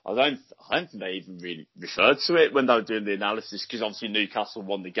night, I don't think they even really referred to it when they were doing the analysis, because obviously Newcastle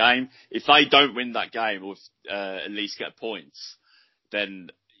won the game. If they don't win that game or at least get points, then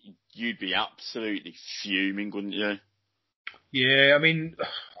you'd be absolutely fuming, wouldn't you? Yeah, I mean,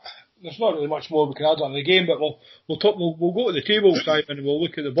 there's not really much more we can add on the game, but we'll go to the table, Simon, and we'll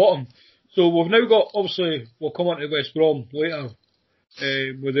look at the bottom. So we've now got, obviously, we'll come on to West Brom later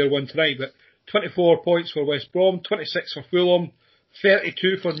with their win tonight, but 24 points for West Brom, 26 for Fulham,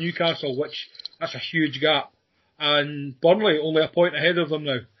 32 for Newcastle, which that's a huge gap, and Burnley only a point ahead of them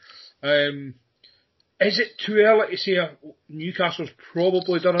now. Is it too early to say Newcastle's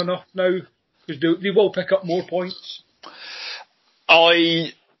probably done enough now? Because they will pick up more points.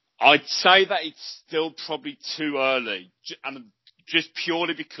 I'd say that it's still probably too early, and just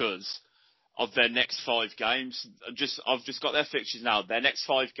purely because of their next 5 games. I've just got their fixtures now. Their next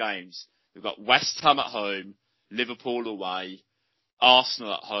 5 games, we've got West Ham at home, Liverpool away,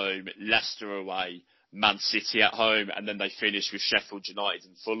 Arsenal at home, Leicester away, Man City at home, and then they finish with Sheffield United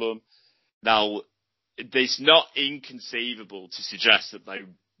and Fulham. Now, it's not inconceivable to suggest that they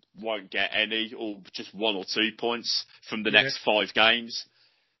won't get any, or just 1 or 2 points from the next 5 games.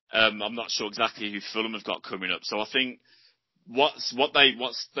 I'm not sure exactly who Fulham have got coming up, so I think what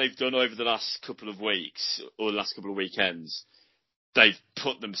they've done over the last couple of weeks or the last couple of weekends, they've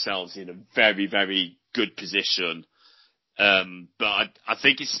put themselves in a very, very good position. But I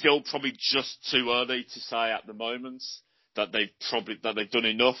think it's still probably just too early to say at the moment that they've done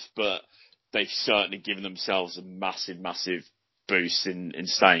enough. But they've certainly given themselves a massive, massive boost in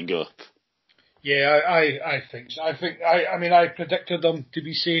staying up. Yeah, I think so. I predicted them to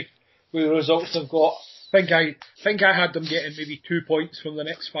be safe with the results they've got. I think I had them getting maybe 2 points from the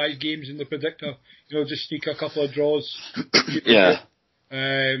next 5 games in the predictor. Just sneak a couple of draws. Yeah.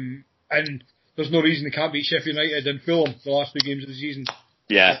 And there's no reason they can't beat Sheffield United and Fulham the last 2 games of the season.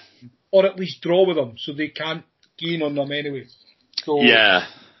 Yeah. Or at least draw with them, so they can't gain on them anyway. So yeah.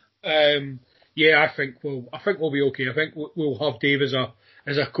 I think we'll be okay. I think we'll have Dave as a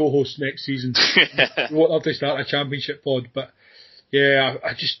co-host next season. We won't have to start a championship pod, but yeah,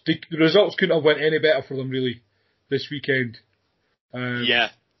 the results couldn't have went any better for them really this weekend. Yeah,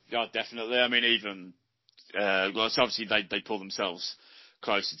 definitely. I mean, even obviously they pull themselves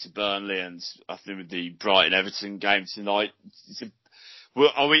closer to Burnley, and I think with the Brighton Everton game tonight,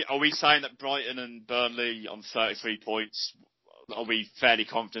 are we saying that Brighton and Burnley on 33 points? Are we fairly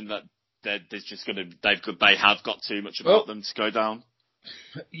confident that they have got too much about them to go down?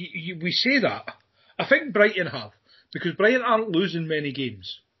 We say that. I think Brighton have, because Brighton aren't losing many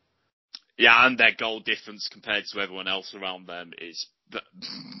games. Yeah, and their goal difference compared to everyone else around them is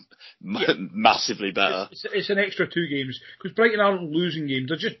massively better. It's an extra 2 games, because Brighton aren't losing games,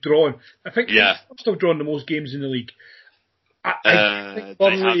 they're just drawing. I think they must have drawn the most games in the league. I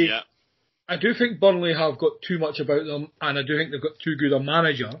do think Burnley have got too much about them, and I do think they've got too good a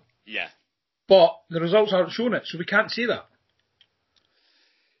manager. Yeah. But the results aren't showing it, so we can't say that.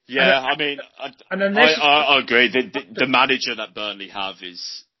 Yeah, I agree. The manager that Burnley have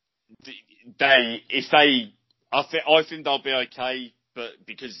is I think they'll be okay, but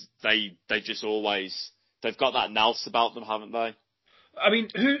because they just always they've got that nous about them, haven't they? I mean,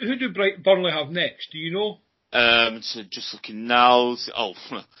 who do Burnley have next? Do you know? So just looking now. Oh,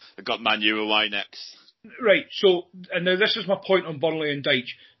 they've got Man U away next. Right. So, and now this is my point on Burnley and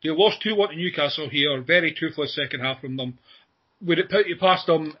Dyche. They lost 2-1 to Newcastle here. Very toothless second half from them. Would it put you past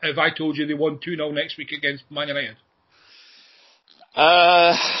them if I told you they won 2-0 next week against Man United?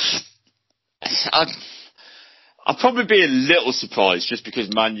 I'd probably be a little surprised just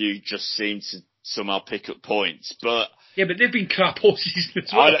because Man U just seem to somehow pick up points, but yeah, but they've been crap all season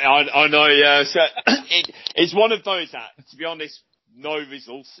as well. I know, yeah. So it's one of those that, to be honest, no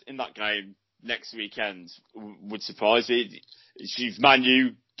results in that game next weekend would surprise you. If Man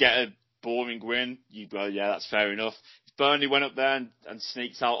U get a boring win, you go, yeah, that's fair enough. If Burnley went up there and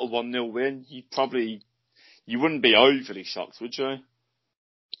sneaks out a 1-0 win, you wouldn't be overly shocked, would you?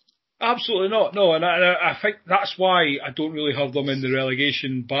 Absolutely not, no, and I think that's why I don't really have them in the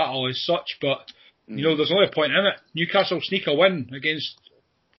relegation battle as such, but there's only a point in it. Newcastle sneak a win against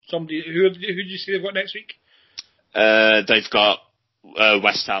somebody. Who did you say they've got next week? They've got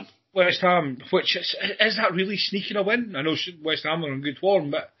West Ham. West Ham, which is that really sneaking a win? I know West Ham are in good form,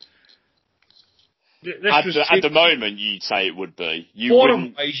 but at the moment you'd say it would be.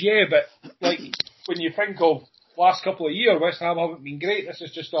 Form-wise, yeah, but like when you think of last couple of years, West Ham haven't been great. This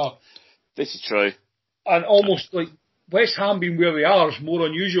is true. And almost like West Ham being where they are is more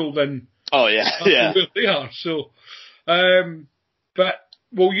unusual than where they are. So, but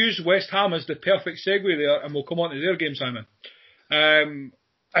we'll use West Ham as the perfect segue there, and we'll come on to their game, Simon.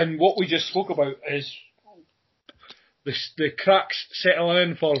 And what we just spoke about is the cracks settling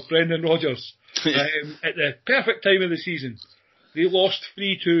in for Brendan Rodgers. At the perfect time of the season, they lost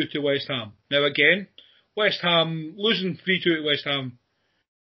 3-2 to West Ham. Now again, West Ham losing 3-2 to West Ham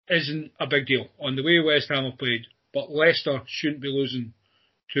isn't a big deal on the way West Ham have played, but Leicester shouldn't be losing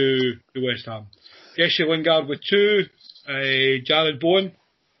to West Ham. Jesse Lingard with 2, Jared Bowen,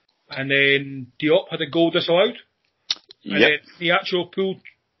 and then Diop had a goal disallowed. Yep. And then Niacho pulled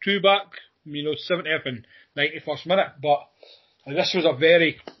 2 back, 70th and 91st minute. But this was a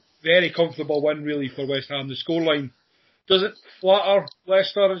very, very comfortable win really for West Ham. The scoreline doesn't flatter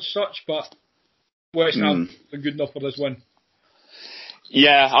Leicester as such, but West Ham been good enough for this win.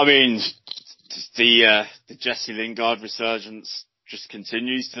 Yeah, I mean, the Jesse Lingard resurgence just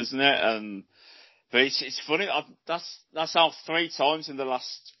continues, doesn't it? But it's funny. That's how 3 times in the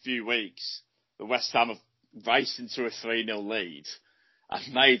last few weeks the West Ham have raced into a 3-0 lead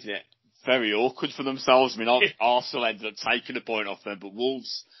and made it very awkward for themselves. I mean, Arsenal ended up taking a point off them, but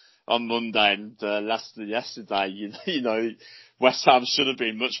Wolves on Monday and Leicester yesterday, West Ham should have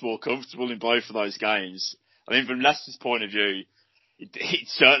been much more comfortable in both of those games. I mean, from Leicester's point of view, it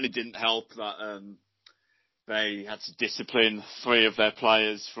certainly didn't help that they had to discipline 3 of their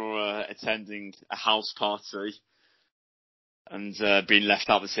players for attending a house party and being left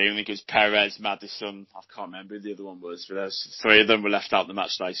out of the team. I think it was Perez, Maddison, I can't remember who the other one was, but there's 3 of them were left out of the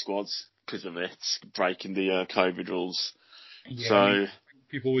matchday squads because of it, breaking the COVID rules. Yeah, so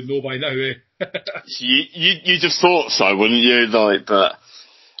people would know by now, eh? You just thought so, wouldn't you? Like, but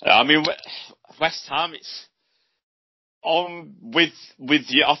I mean, West Ham, it's with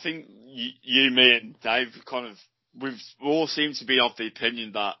you. I think you, me, and Dave we all seem to be of the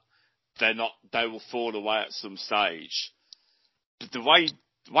opinion that they will fall away at some stage. But the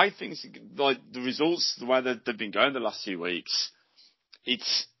way things, like the results, the way that they've been going the last few weeks,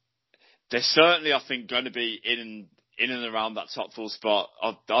 they're certainly, I think, going to be in and around that top 4 spot.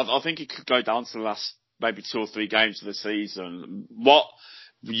 I think it could go down to the last maybe 2 or 3 games of the season. What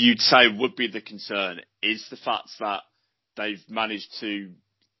you'd say would be the concern is the fact that they've managed to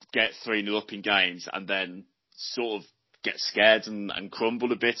get 3-0 up in games and then sort of get scared and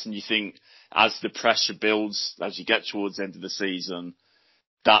crumble a bit. And you think as the pressure builds, as you get towards the end of the season,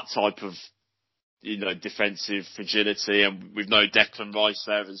 that type of, defensive fragility, and with no Declan Rice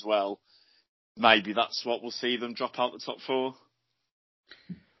there as well, maybe that's what will see them drop out the top 4.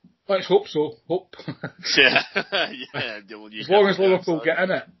 Let's hope so. Hope. Yeah. As long as Liverpool get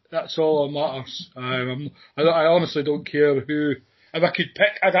in it, that's all that matters. I honestly don't care who. If I could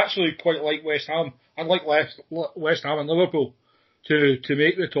pick, I'd actually quite like West Ham. I'd like West Ham and Liverpool to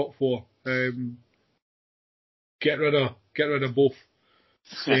make the top 4. Get rid of both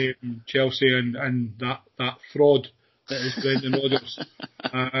Chelsea and that fraud that is Brendan Rodgers.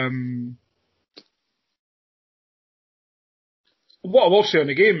 What I will say on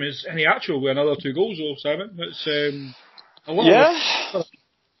the game is, any actual with another 2 goals though, Simon. It's a lot. Yeah.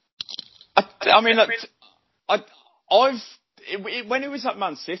 I mean, when he was at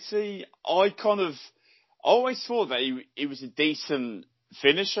Man City, I always thought that he was a decent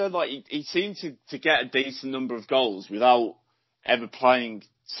finisher. Like he seemed to get a decent number of goals without ever playing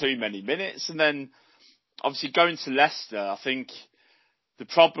too many minutes. And then obviously going to Leicester, I think the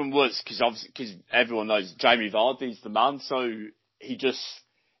problem was because everyone knows Jamie Vardy's the man, so he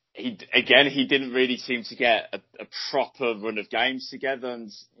didn't really seem to get a proper run of games together,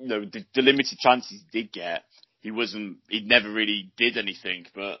 and the limited chances he did get, he never really did anything.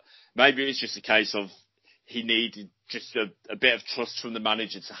 But maybe it's just a case of he needed just a bit of trust from the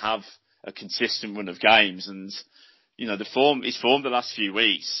manager to have a consistent run of games, and his form the last few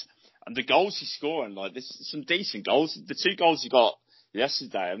weeks and the goals he's scoring, like this, some decent goals. The 2 goals he got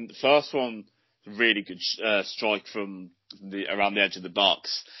yesterday, and the first one, a really good strike from around the edge of the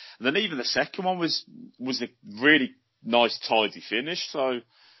box, and then even the second one was a really nice tidy finish. So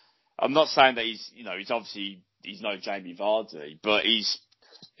I'm not saying that he's no Jamie Vardy, but he's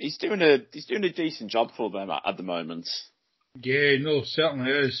doing a decent job for them at the moment. Yeah, no,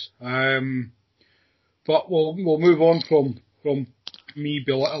 certainly is. But we'll move on from me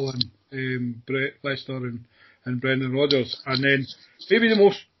belittling Brett Leicester and Brendan Rodgers, and then maybe the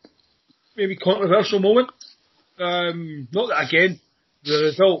most controversial moment. Not that again, the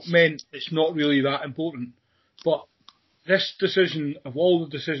result meant it's not really that important, but this decision of all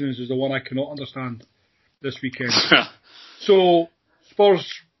the decisions is the one I cannot understand this weekend. So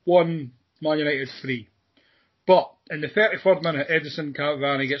Spurs won, Man United 3, but in the 33rd minute, Edinson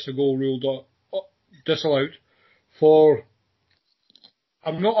Cavani gets a goal ruled disallowed for,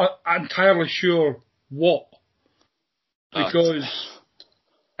 I'm not entirely sure what, because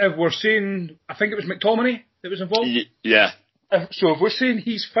if we're saying, I think it was McTominay that was involved. Yeah. So if we're saying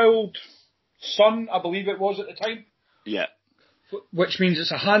he's fouled Son, I believe it was at the time. Yeah. Which means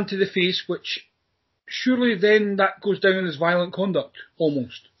it's a hand to the face, which surely then that goes down as violent conduct,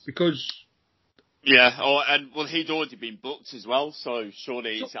 almost, because... Yeah, he'd already been booked as well, so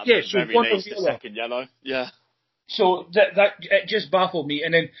surely he's at the very least a second yellow. Yeah. So that it just baffled me.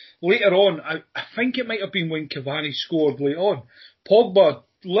 And then later on, I think it might have been when Cavani scored later on, Pogba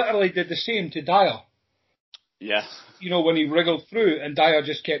literally did the same to Dyer. Yeah. When he wriggled through, and Dyer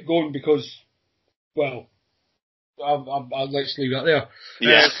just kept going because, well, I'll let's leave that there.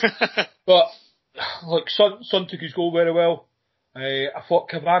 Yeah. But look, Son took his goal very well. I thought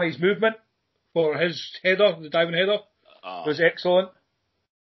Cavani's movement for his header, the diving header, was excellent.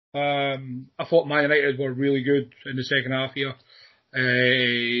 I thought Man United were really good in the second half here.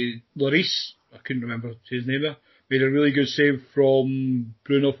 Lloris, I couldn't remember his name there, made a really good save from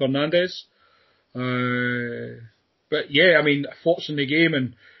Bruno Fernandes. But yeah, I mean, thoughts on the game,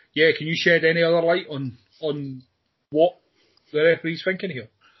 and yeah, can you shed any other light on what the referee's thinking here?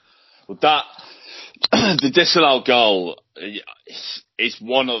 Well, the disallowed goal is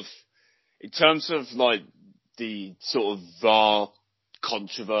one of, in terms of like the sort of VAR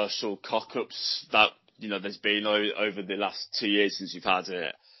controversial cock-ups that there's been over the last 2 years since we've had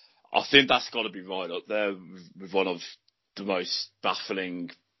it, I think that's got to be right up there with one of the most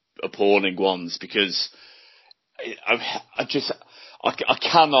baffling, appalling ones, because I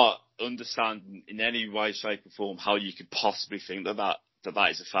cannot understand in any way, shape, or form how you could possibly think that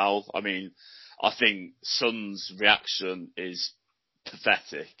is a foul. I mean, I think Son's reaction is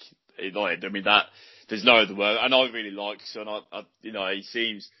pathetic. I mean, that there's no other word. And I really like Son. He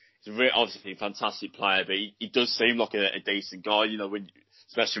seems obviously a fantastic player, but he does seem like a decent guy.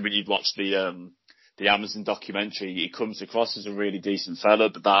 Especially when you've watched the Amazon documentary, he comes across as a really decent fella.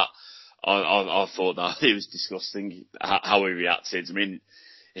 But I thought that it was disgusting how he reacted. I mean,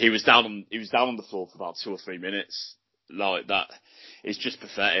 he was down on the floor for about 2 or 3 minutes. Like that, it's just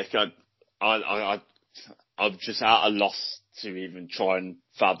pathetic. I'm just at a loss to even try and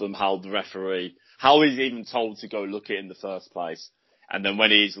fathom how he's even told to go look at it in the first place. And then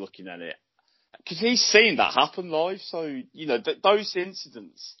when he's looking at it, because he's seen that happen live. So, those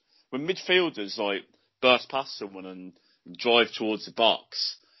incidents, when midfielders like burst past someone and drive towards the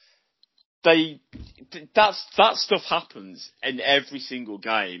box, that stuff happens in every single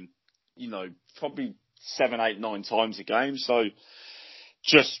game, probably 7, 8, 9 times a game. So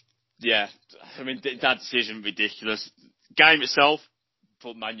I mean, that decision, ridiculous. Game itself, I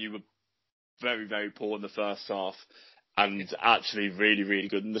thought Man U were very, very poor in the first half and actually really, really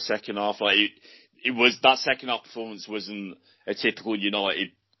good in the second half. Like it was, that second half performance wasn't a typical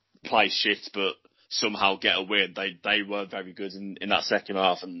United play shit, but somehow get a win. They were very good in that second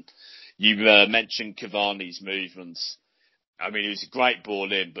half. And you mentioned Cavani's movements. I mean, it was a great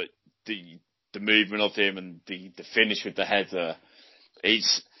ball in, but the movement of him and the finish with the header,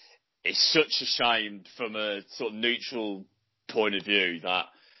 it's such a shame from a sort of neutral point of view that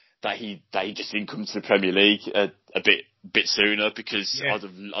he just didn't come to the Premier League a bit sooner, because I'd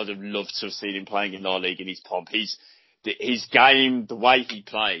have loved to have seen him playing in our league in his pomp. His game, the way he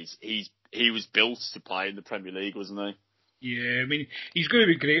plays, he was built to play in the Premier League, wasn't he? Yeah, I mean, he's going to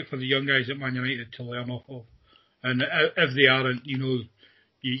be great for the young guys at Man United to learn off of. And if they aren't,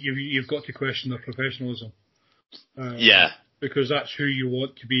 you've got to question their professionalism. Because that's who you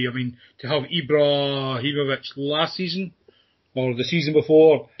want to be. I mean, to have Ibrahimovic last season, or the season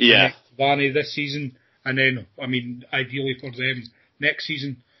before, and Cavani this season, and then, I mean, ideally for them next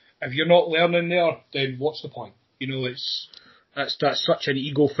season. If you're not learning there, then what's the point? That's such an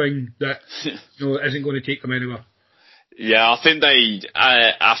ego thing that isn't going to take them anywhere. Yeah, I think they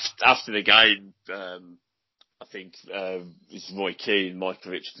after the game, I think it's Roy Keane,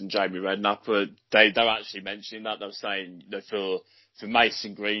 Michael Richards, and Jamie Redknapp. They're actually mentioning that. They were saying, for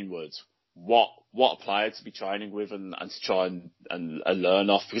Mason Greenwood, what a player to be training with and to try and learn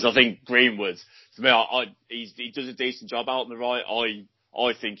off. Because I think Greenwood, for me, he does a decent job out on the right.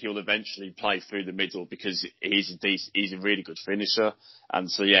 I think he'll eventually play through the middle because he's a really good finisher. And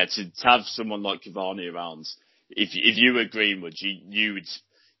so to have someone like Cavani around, if you were Greenwood,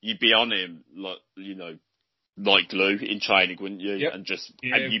 you'd be on him like glue in training, wouldn't you? Yep.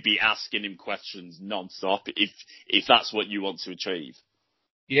 And you'd be asking him questions non-stop if that's what you want to achieve.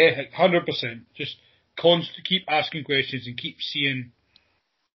 Yeah, 100%. Just keep asking questions and keep seeing,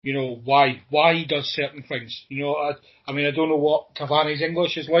 why he does certain things. I mean, I don't know what Cavani's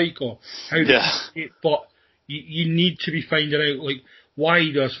English is like or how, but you need to be finding out like why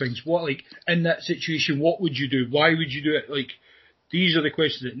he does things. What, like, in that situation, what would you do? Why would you do it? Like, these are the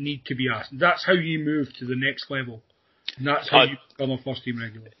questions that need to be asked. That's how you move to the next level. And that's how you become a first team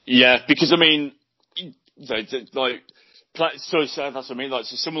regular. Yeah, because I mean, so that's what I mean. Like,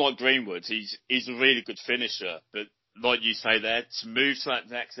 so someone like Greenwood, he's a really good finisher, but like you say there, to move to that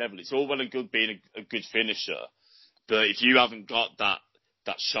next level, it's all well and good being a good finisher, but if you haven't got that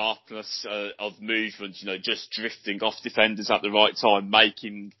sharpness of movement, just drifting off defenders at the right time,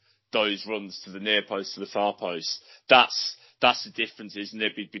 making those runs to the near post, to the far post, that's the difference, isn't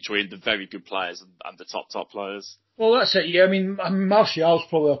it, between the very good players and the top players? Well, that's it, yeah. I mean, Martial's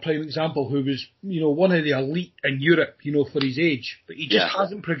probably a prime example, who was, one of the elite in Europe, for his age. But he just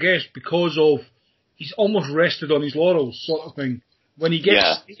hasn't progressed because of, he's almost rested on his laurels, sort of thing. When he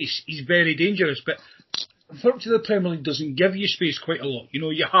gets space, he's very dangerous. But unfortunately, the Premier League doesn't give you space quite a lot.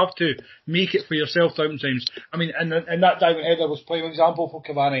 You have to make it for yourself sometimes. I mean, and that diving header was prime example for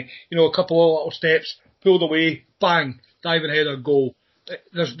Cavani. A couple of little steps, pulled away, bang, diving header, goal.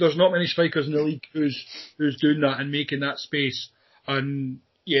 There's not many strikers in the league who's doing that and making that space. And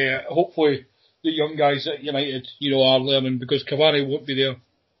hopefully the young guys at United, are learning, because Cavani won't be there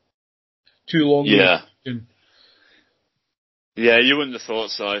too long. Yeah. Yeah, you wouldn't have thought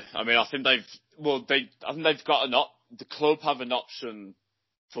so. I mean, I think they've got the club have an option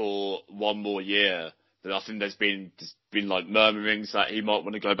for one more year, but I think there's been like murmurings that he might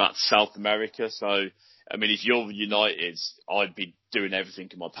want to go back to South America. So, I mean, if you're United, I'd be doing everything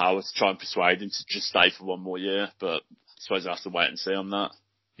in my power to try and persuade him to just stay for one more year. But suppose I have to wait and see on that.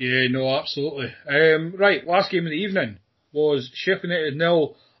 Yeah, no, absolutely. Right, last game of the evening was Sheffield United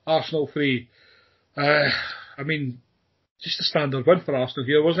 0, Arsenal 3. I mean, just a standard win for Arsenal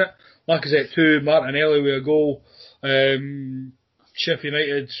here, wasn't it? Lacazette 2, Martinelli with a goal. Sheffield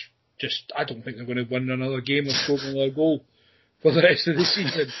United, I don't think they're going to win another game or score another goal for the rest of the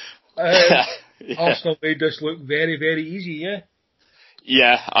season. Yeah. Arsenal made this look very, very easy, yeah?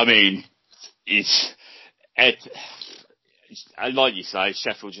 Yeah, I mean, like you say,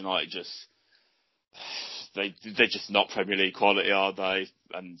 Sheffield United they're just not Premier League quality, are they?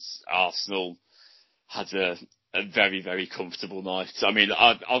 And Arsenal had a very, very comfortable night. I mean,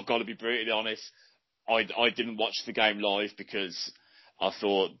 I've got to be brutally honest. I didn't watch the game live because I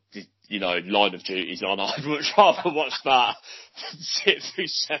thought, Line of Duty's on. I'd much rather watch that than sit through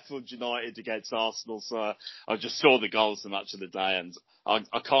Sheffield United against Arsenal. So I just saw the goals the match of the day, and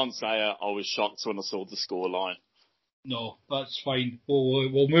I can't say I was shocked when I saw the scoreline. No, that's fine.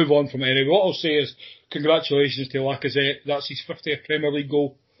 We'll move on from it anyway. What I'll say is congratulations to Lacazette. That's his 50th Premier League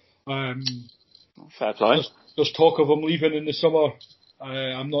goal. Fair play. There's talk of him leaving in the summer.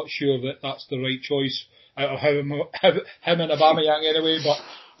 I'm not sure that that's the right choice out of him and Aubameyang anyway, but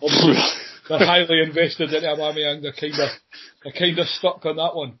obviously they're highly invested in Aubameyang. They're kind of stuck on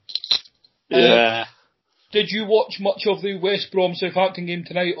that one. Yeah. Did you watch much of the West Brom Southampton game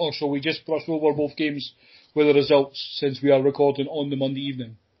tonight, or shall we just brush over both games with the results since we are recording on the Monday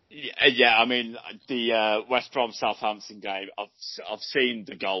evening? Yeah, I mean, the West Brom Southampton game, I've seen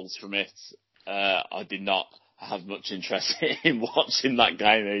the goals from it. I did not have much interest in watching that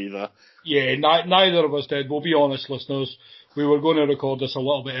game either. Yeah, neither of us did. We'll be honest, listeners. We were going to record this a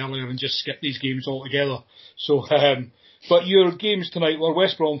little bit earlier and just skip these games altogether. So, but your games tonight were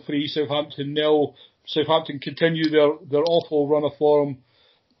West Brom 3, Southampton 0. Southampton continue their awful run of form.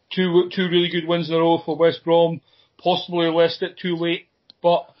 Two really good wins in a row for West Brom. Possibly left it too late,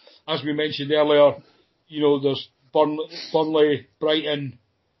 but as we mentioned earlier, there's Burnley, Brighton,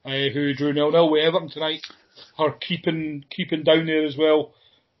 who drew 0-0 with Everton tonight, are keeping down there as well.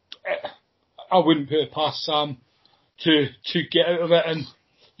 I wouldn't put it past Sam to get out of it, and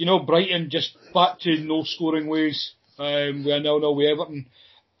Brighton just back to no scoring ways. We are 0-0 with Everton.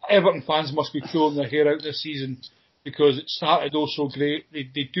 Everton fans must be pulling their hair out this season because it started oh so great.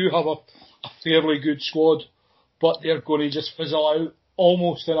 They do have a fairly good squad, but they're going to just fizzle out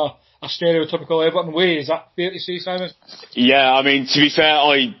almost in a stereotypical Everton way. Is that fair to say, Simon? Yeah, I mean, to be fair,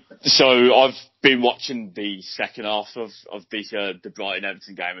 I've been watching the second half of the Brighton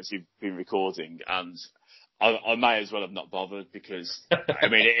Everton game as we've been recording, and I may as well have not bothered because I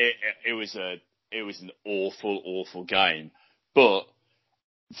mean it was an awful game, but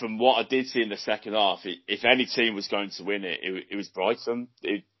from what I did see in the second half, if any team was going to win it was Brighton.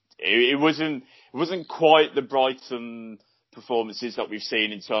 It wasn't quite the Brighton performances that we've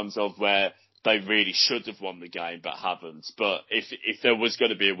seen in terms of where they really should have won the game but haven't. But if there was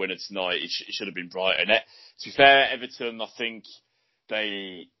going to be a winner tonight, it should have been Brighton. To be fair, Everton, I think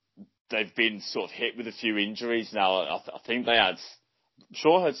they've been sort of hit with a few injuries now. I think they had. I'm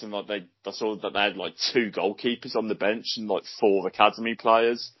sure I heard something I saw that they had 2 goalkeepers on the bench and 4 academy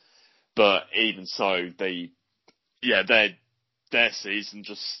players. But even so, their season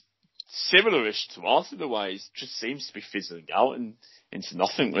just similar-ish to us in a way. It just seems to be fizzling out into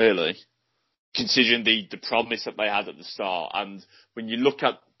nothing really. Considering the promise that they had at the start, and when you look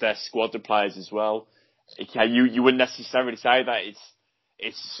at their squad of players as well, okay, you wouldn't necessarily say that it's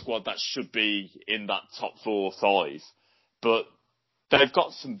a squad that should be in that top 4 or 5, but they've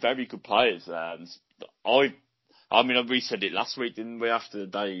got some very good players there. And I mean, we said it last week, didn't we? After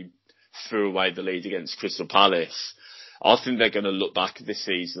they threw away the lead against Crystal Palace, I think they're going to look back at this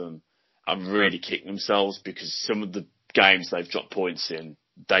season and really kick themselves because some of the games they've dropped points in,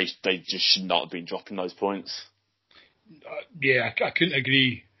 they just should not have been dropping those points. Yeah, I couldn't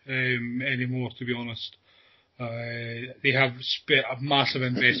agree anymore, to be honest. They have spent a massive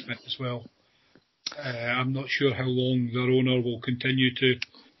investment as well. I'm not sure how long their owner will continue to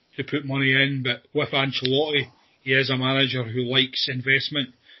put money in, but with Ancelotti, he is a manager who likes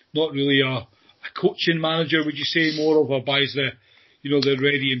investment. Not really a coaching manager, would you say, more of a buys the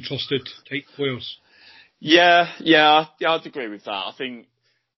ready and trusted type players. Yeah, I'd agree with that. I think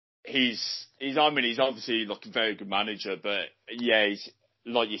he's obviously a very good manager, but yeah, he's,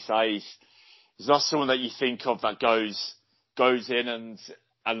 like you say, he's not someone that you think of that goes in and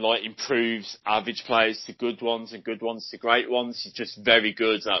improves average players to good ones and good ones to great ones. He's just very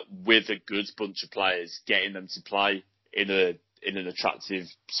good at, with a good bunch of players, getting them to play in an attractive,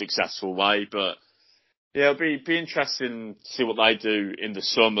 successful way. But Yeah, it'll be interesting to see what they do in the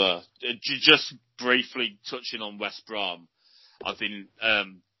summer. Just briefly touching on West Brom, I think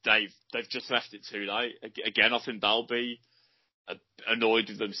they've just left it too late. Again, I think they'll be annoyed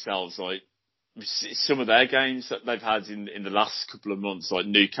with themselves. Like some of their games that they've had in the last couple of months, like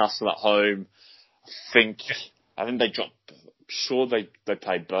Newcastle at home. I think they dropped. I'm sure they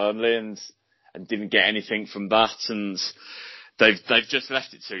played Burnley and didn't get anything from that, and they've just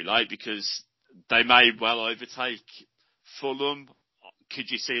left it too late because they may well overtake Fulham. Could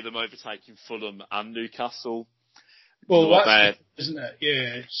you see them overtaking Fulham and Newcastle? Well, that's it, isn't it?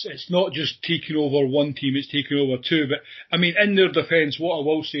 Yeah, it's not just taking over one team, it's taking over two. But, I mean, in their defence, what I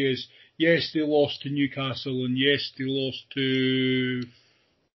will say is, yes, they lost to Newcastle, and yes, they lost to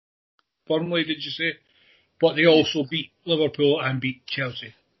Burnley, did you say? But they also beat Liverpool and beat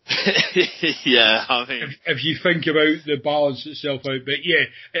Chelsea. Yeah, I mean, if you think about the balance itself out, but yeah,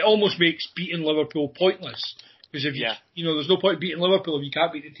 it almost makes beating Liverpool pointless because if you know, there's no point beating Liverpool if you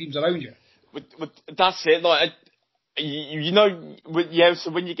can't beat the teams around you. That's it. Like,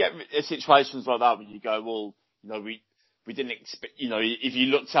 so when you get situations like that, when you go, well, you know, we didn't expect, you know, if you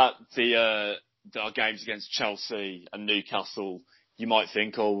looked at our games against Chelsea and Newcastle, you might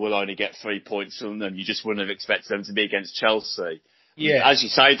think, oh, we'll only get 3 points from them. You just wouldn't have expected them to be against Chelsea. Yeah. As you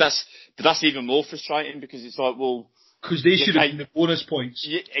say, that's even more frustrating because it's like, well, because they should have been the bonus points.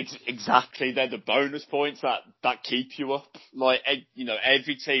 Yeah, exactly. They're the bonus points that keep you up. Like, you know,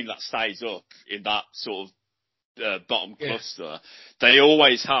 every team that stays up in that sort of bottom cluster, they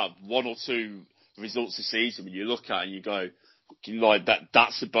always have one or two results a season when you look at it and you go, like,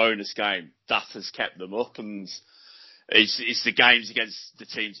 that's a bonus game. That has kept them up, and it's the games against the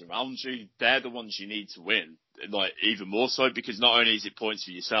teams around you. They're the ones you need to win. Like, even more so, because not only is it points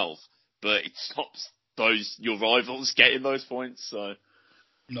for yourself, but it stops your rivals getting those points. So,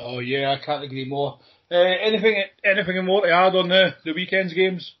 no, yeah, I can't agree more. Anything more to add on the weekend's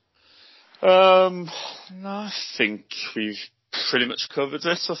games? No, I think we've pretty much covered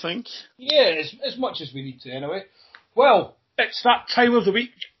it. I think. Yeah, as much as we need to, anyway. Well, it's that time of the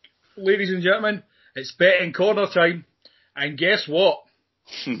week, ladies and gentlemen. It's betting corner time, and guess what?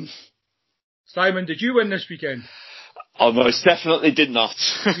 Simon, did you win this weekend? I most definitely did not.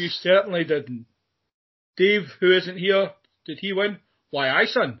 You certainly didn't. Dave, who isn't here, did he win? Why, I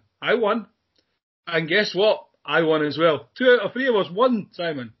won. And guess what? I won as well. 2 out of 3 of us won,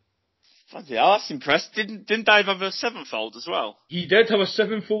 Simon. Bloody hell, that's impressive. Didn't Dave have a 7-fold as well? He did have a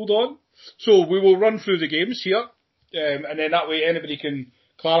 7-fold on. So we will run through the games here, and then that way anybody can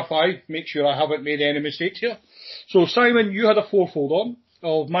clarify, make sure I haven't made any mistakes here. So Simon, you had a 4-fold on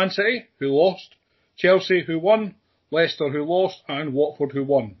of Man City, who lost, Chelsea, who won, Leicester, who lost, and Watford, who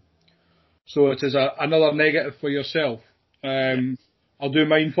won. So it is another negative for yourself. I'll do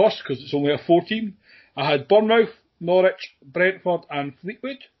mine first because it's only a 4-team. I had Bournemouth, Norwich, Brentford, and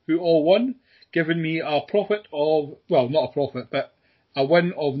Fleetwood, who all won, giving me a profit of, well, not a profit, but a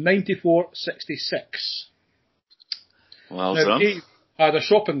win of 94.66. Well now, done. Dave had a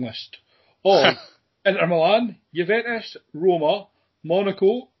shopping list of Inter Milan, Juventus, Roma,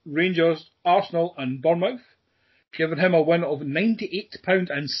 Monaco, Rangers, Arsenal, and Bournemouth, giving him a win of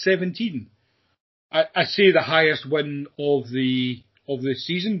 £98.17. I say the highest win of the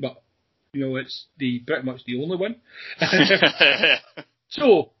season, but you know it's pretty much the only win.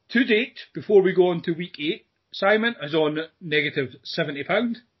 So to date, before we go on to week 8, Simon is on negative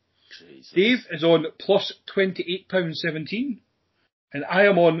 £70. Jesus. Dave is on plus £28.17, and I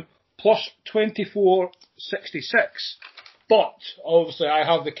am on plus £24.66. But obviously, I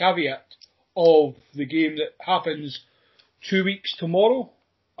have the caveat of the game that happens 2 weeks tomorrow.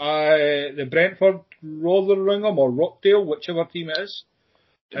 The Brentford Rotherham or Rockdale, whichever team it is.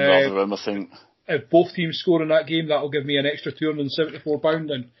 Rotherham, I think. If both teams score in that game, that'll give me an extra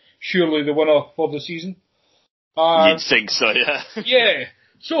 £274, and surely the winner for the season. You'd think so, yeah. Yeah.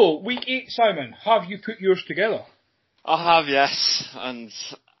 So, week 8, Simon, have you put yours together? I have, yes. And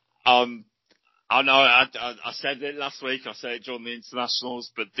I know I said it last week, I said it during the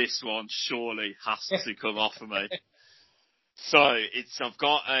internationals, but this one surely has to come off of me. So I've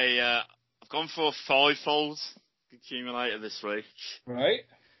gone for a 5-fold accumulator this week. Right.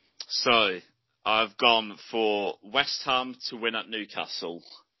 So I've gone for West Ham to win at Newcastle.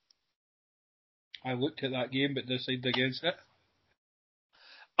 I looked at that game but decided against it.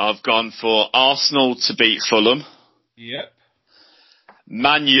 I've gone for Arsenal to beat Fulham. Yep.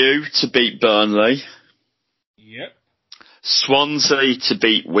 Man U to beat Burnley. Yep. Swansea to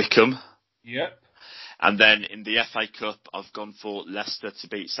beat Wickham. Yep. And then in the FA Cup, I've gone for Leicester to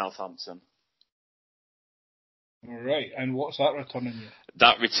beat Southampton. All right, and what's that returning you?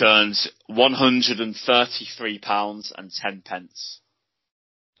 That returns £133.10.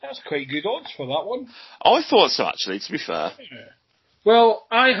 That's quite good odds for that one. I thought so, actually, to be fair. Yeah. Well,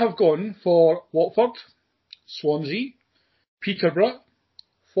 I have gone for Watford, Swansea, Peterborough,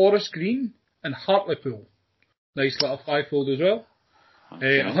 Forest Green, and Hartlepool. Nice little fivefold as well.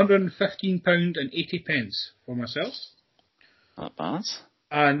 Okay. £115.80 for myself. Not bad.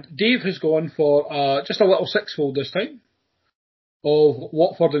 And Dave has gone for just a little sixfold this time of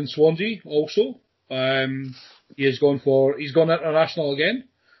Watford and Swansea also. He's gone international again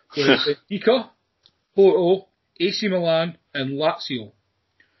with Benfica, Porto, AC Milan and Lazio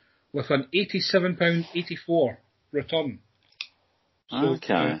with an £87.84 return. So,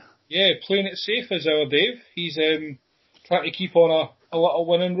 Okay. yeah, playing it safe is our Dave. He's trying to keep on a little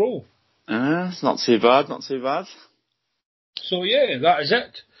winning roll. It's not too bad, not too bad. So yeah, that is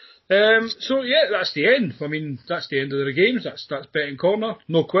it. So yeah, that's the end. I mean, that's the end of the games. That's betting corner.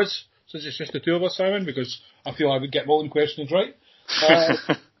 No quiz, since it's just the two of us, Simon, because I feel I would get my own questions right.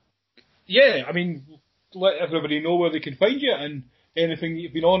 Yeah, I mean, let everybody know where they can find you and anything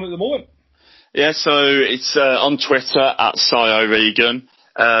you've been on at the moment. Yeah, so it's on Twitter at @SciO'Regan.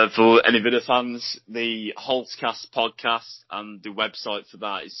 For any Villa fans, the Holtcast podcast and the website for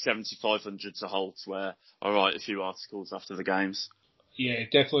that is 7500 to Holt, where I write a few articles after the games. Yeah,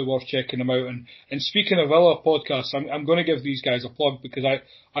 definitely worth checking them out. And speaking of Villa podcasts, I'm going to give these guys a plug because I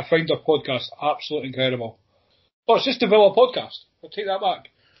find their podcast absolutely incredible. Oh, it's just a Villa podcast. I'll take that back.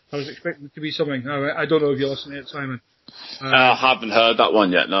 I was expecting it to be something. I don't know if you listen to it, Simon. I haven't heard that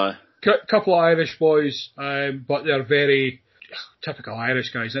one yet, no. Couple of Irish boys, but they're very typical Irish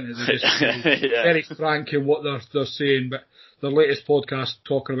guys, isn't it? They're just very frank in what they're saying. But their latest podcast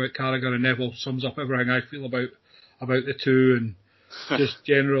talking about Carragher and Neville sums up everything I feel about the two, and just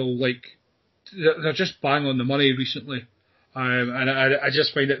general, like, they're just bang on the money recently. And I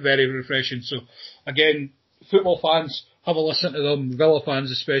just find it very refreshing. So again, football fans, have a listen to them. Villa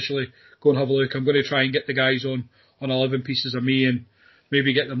fans especially, go and have a look. I'm going to try and get the guys on 11 Pieces of Me and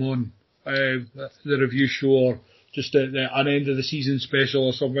maybe get them on the review show, or just an end of the season special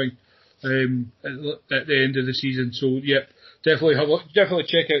or something at the end of the season. So yeah, definitely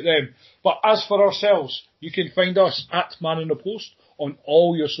check out them. But as for ourselves, you can find us at Man in the Post on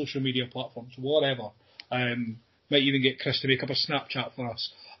all your social media platforms, whatever. Might even get Chris to make up a Snapchat for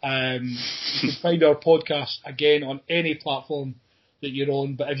us. You can find our podcast again on any platform that you're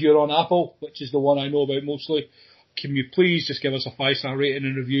on. But if you're on Apple, which is the one I know about mostly, can you please just give us a 5-star rating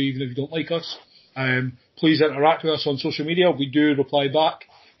and review even if you don't like us. Please interact with us on social media. We do reply back.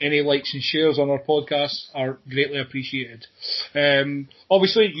 Any likes and shares on our podcast are greatly appreciated.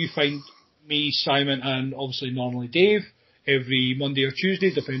 Obviously, you find me, Simon, and obviously normally Dave every Monday or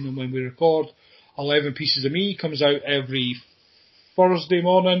Tuesday, depending on when we record. 11 Pieces of Me comes out every Thursday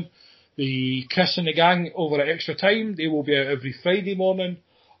morning. The Chris and the gang over at Extra Time, they will be out every Friday morning.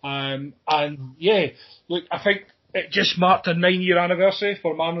 And yeah, look, I think it just marked a 9-year anniversary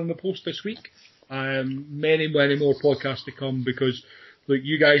for Man on the Post this week. Many more podcasts to come because, look,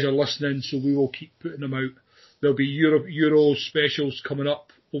 you guys are listening, so we will keep putting them out. There'll be Euro specials coming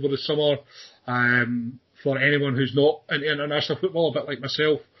up over the summer for anyone who's not into international football, a bit like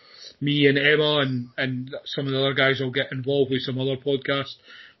myself. Me and Emma and some of the other guys will get involved with some other podcasts,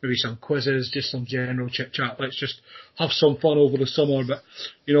 maybe some quizzes, just some general chit chat. Let's just have some fun over the summer. But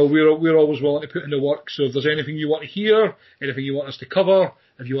you know, we're always willing to put in the work. So if there's anything you want to hear, anything you want us to cover,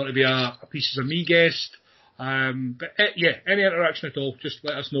 if you want to be a Pieces of Me guest, yeah, any interaction at all, just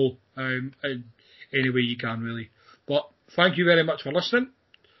let us know in any way you can, really. But thank you very much for listening.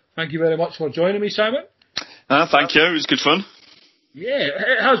 Thank you very much for joining me, Simon. Thank you. It was good fun. Yeah,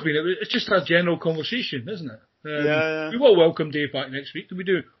 it has been. It's just a general conversation, isn't it? Yeah. We will welcome Dave back next week. We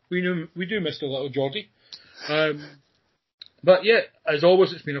do miss the little Geordie. But yeah, as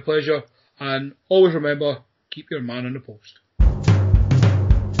always, it's been a pleasure. And always remember, keep your man on the post.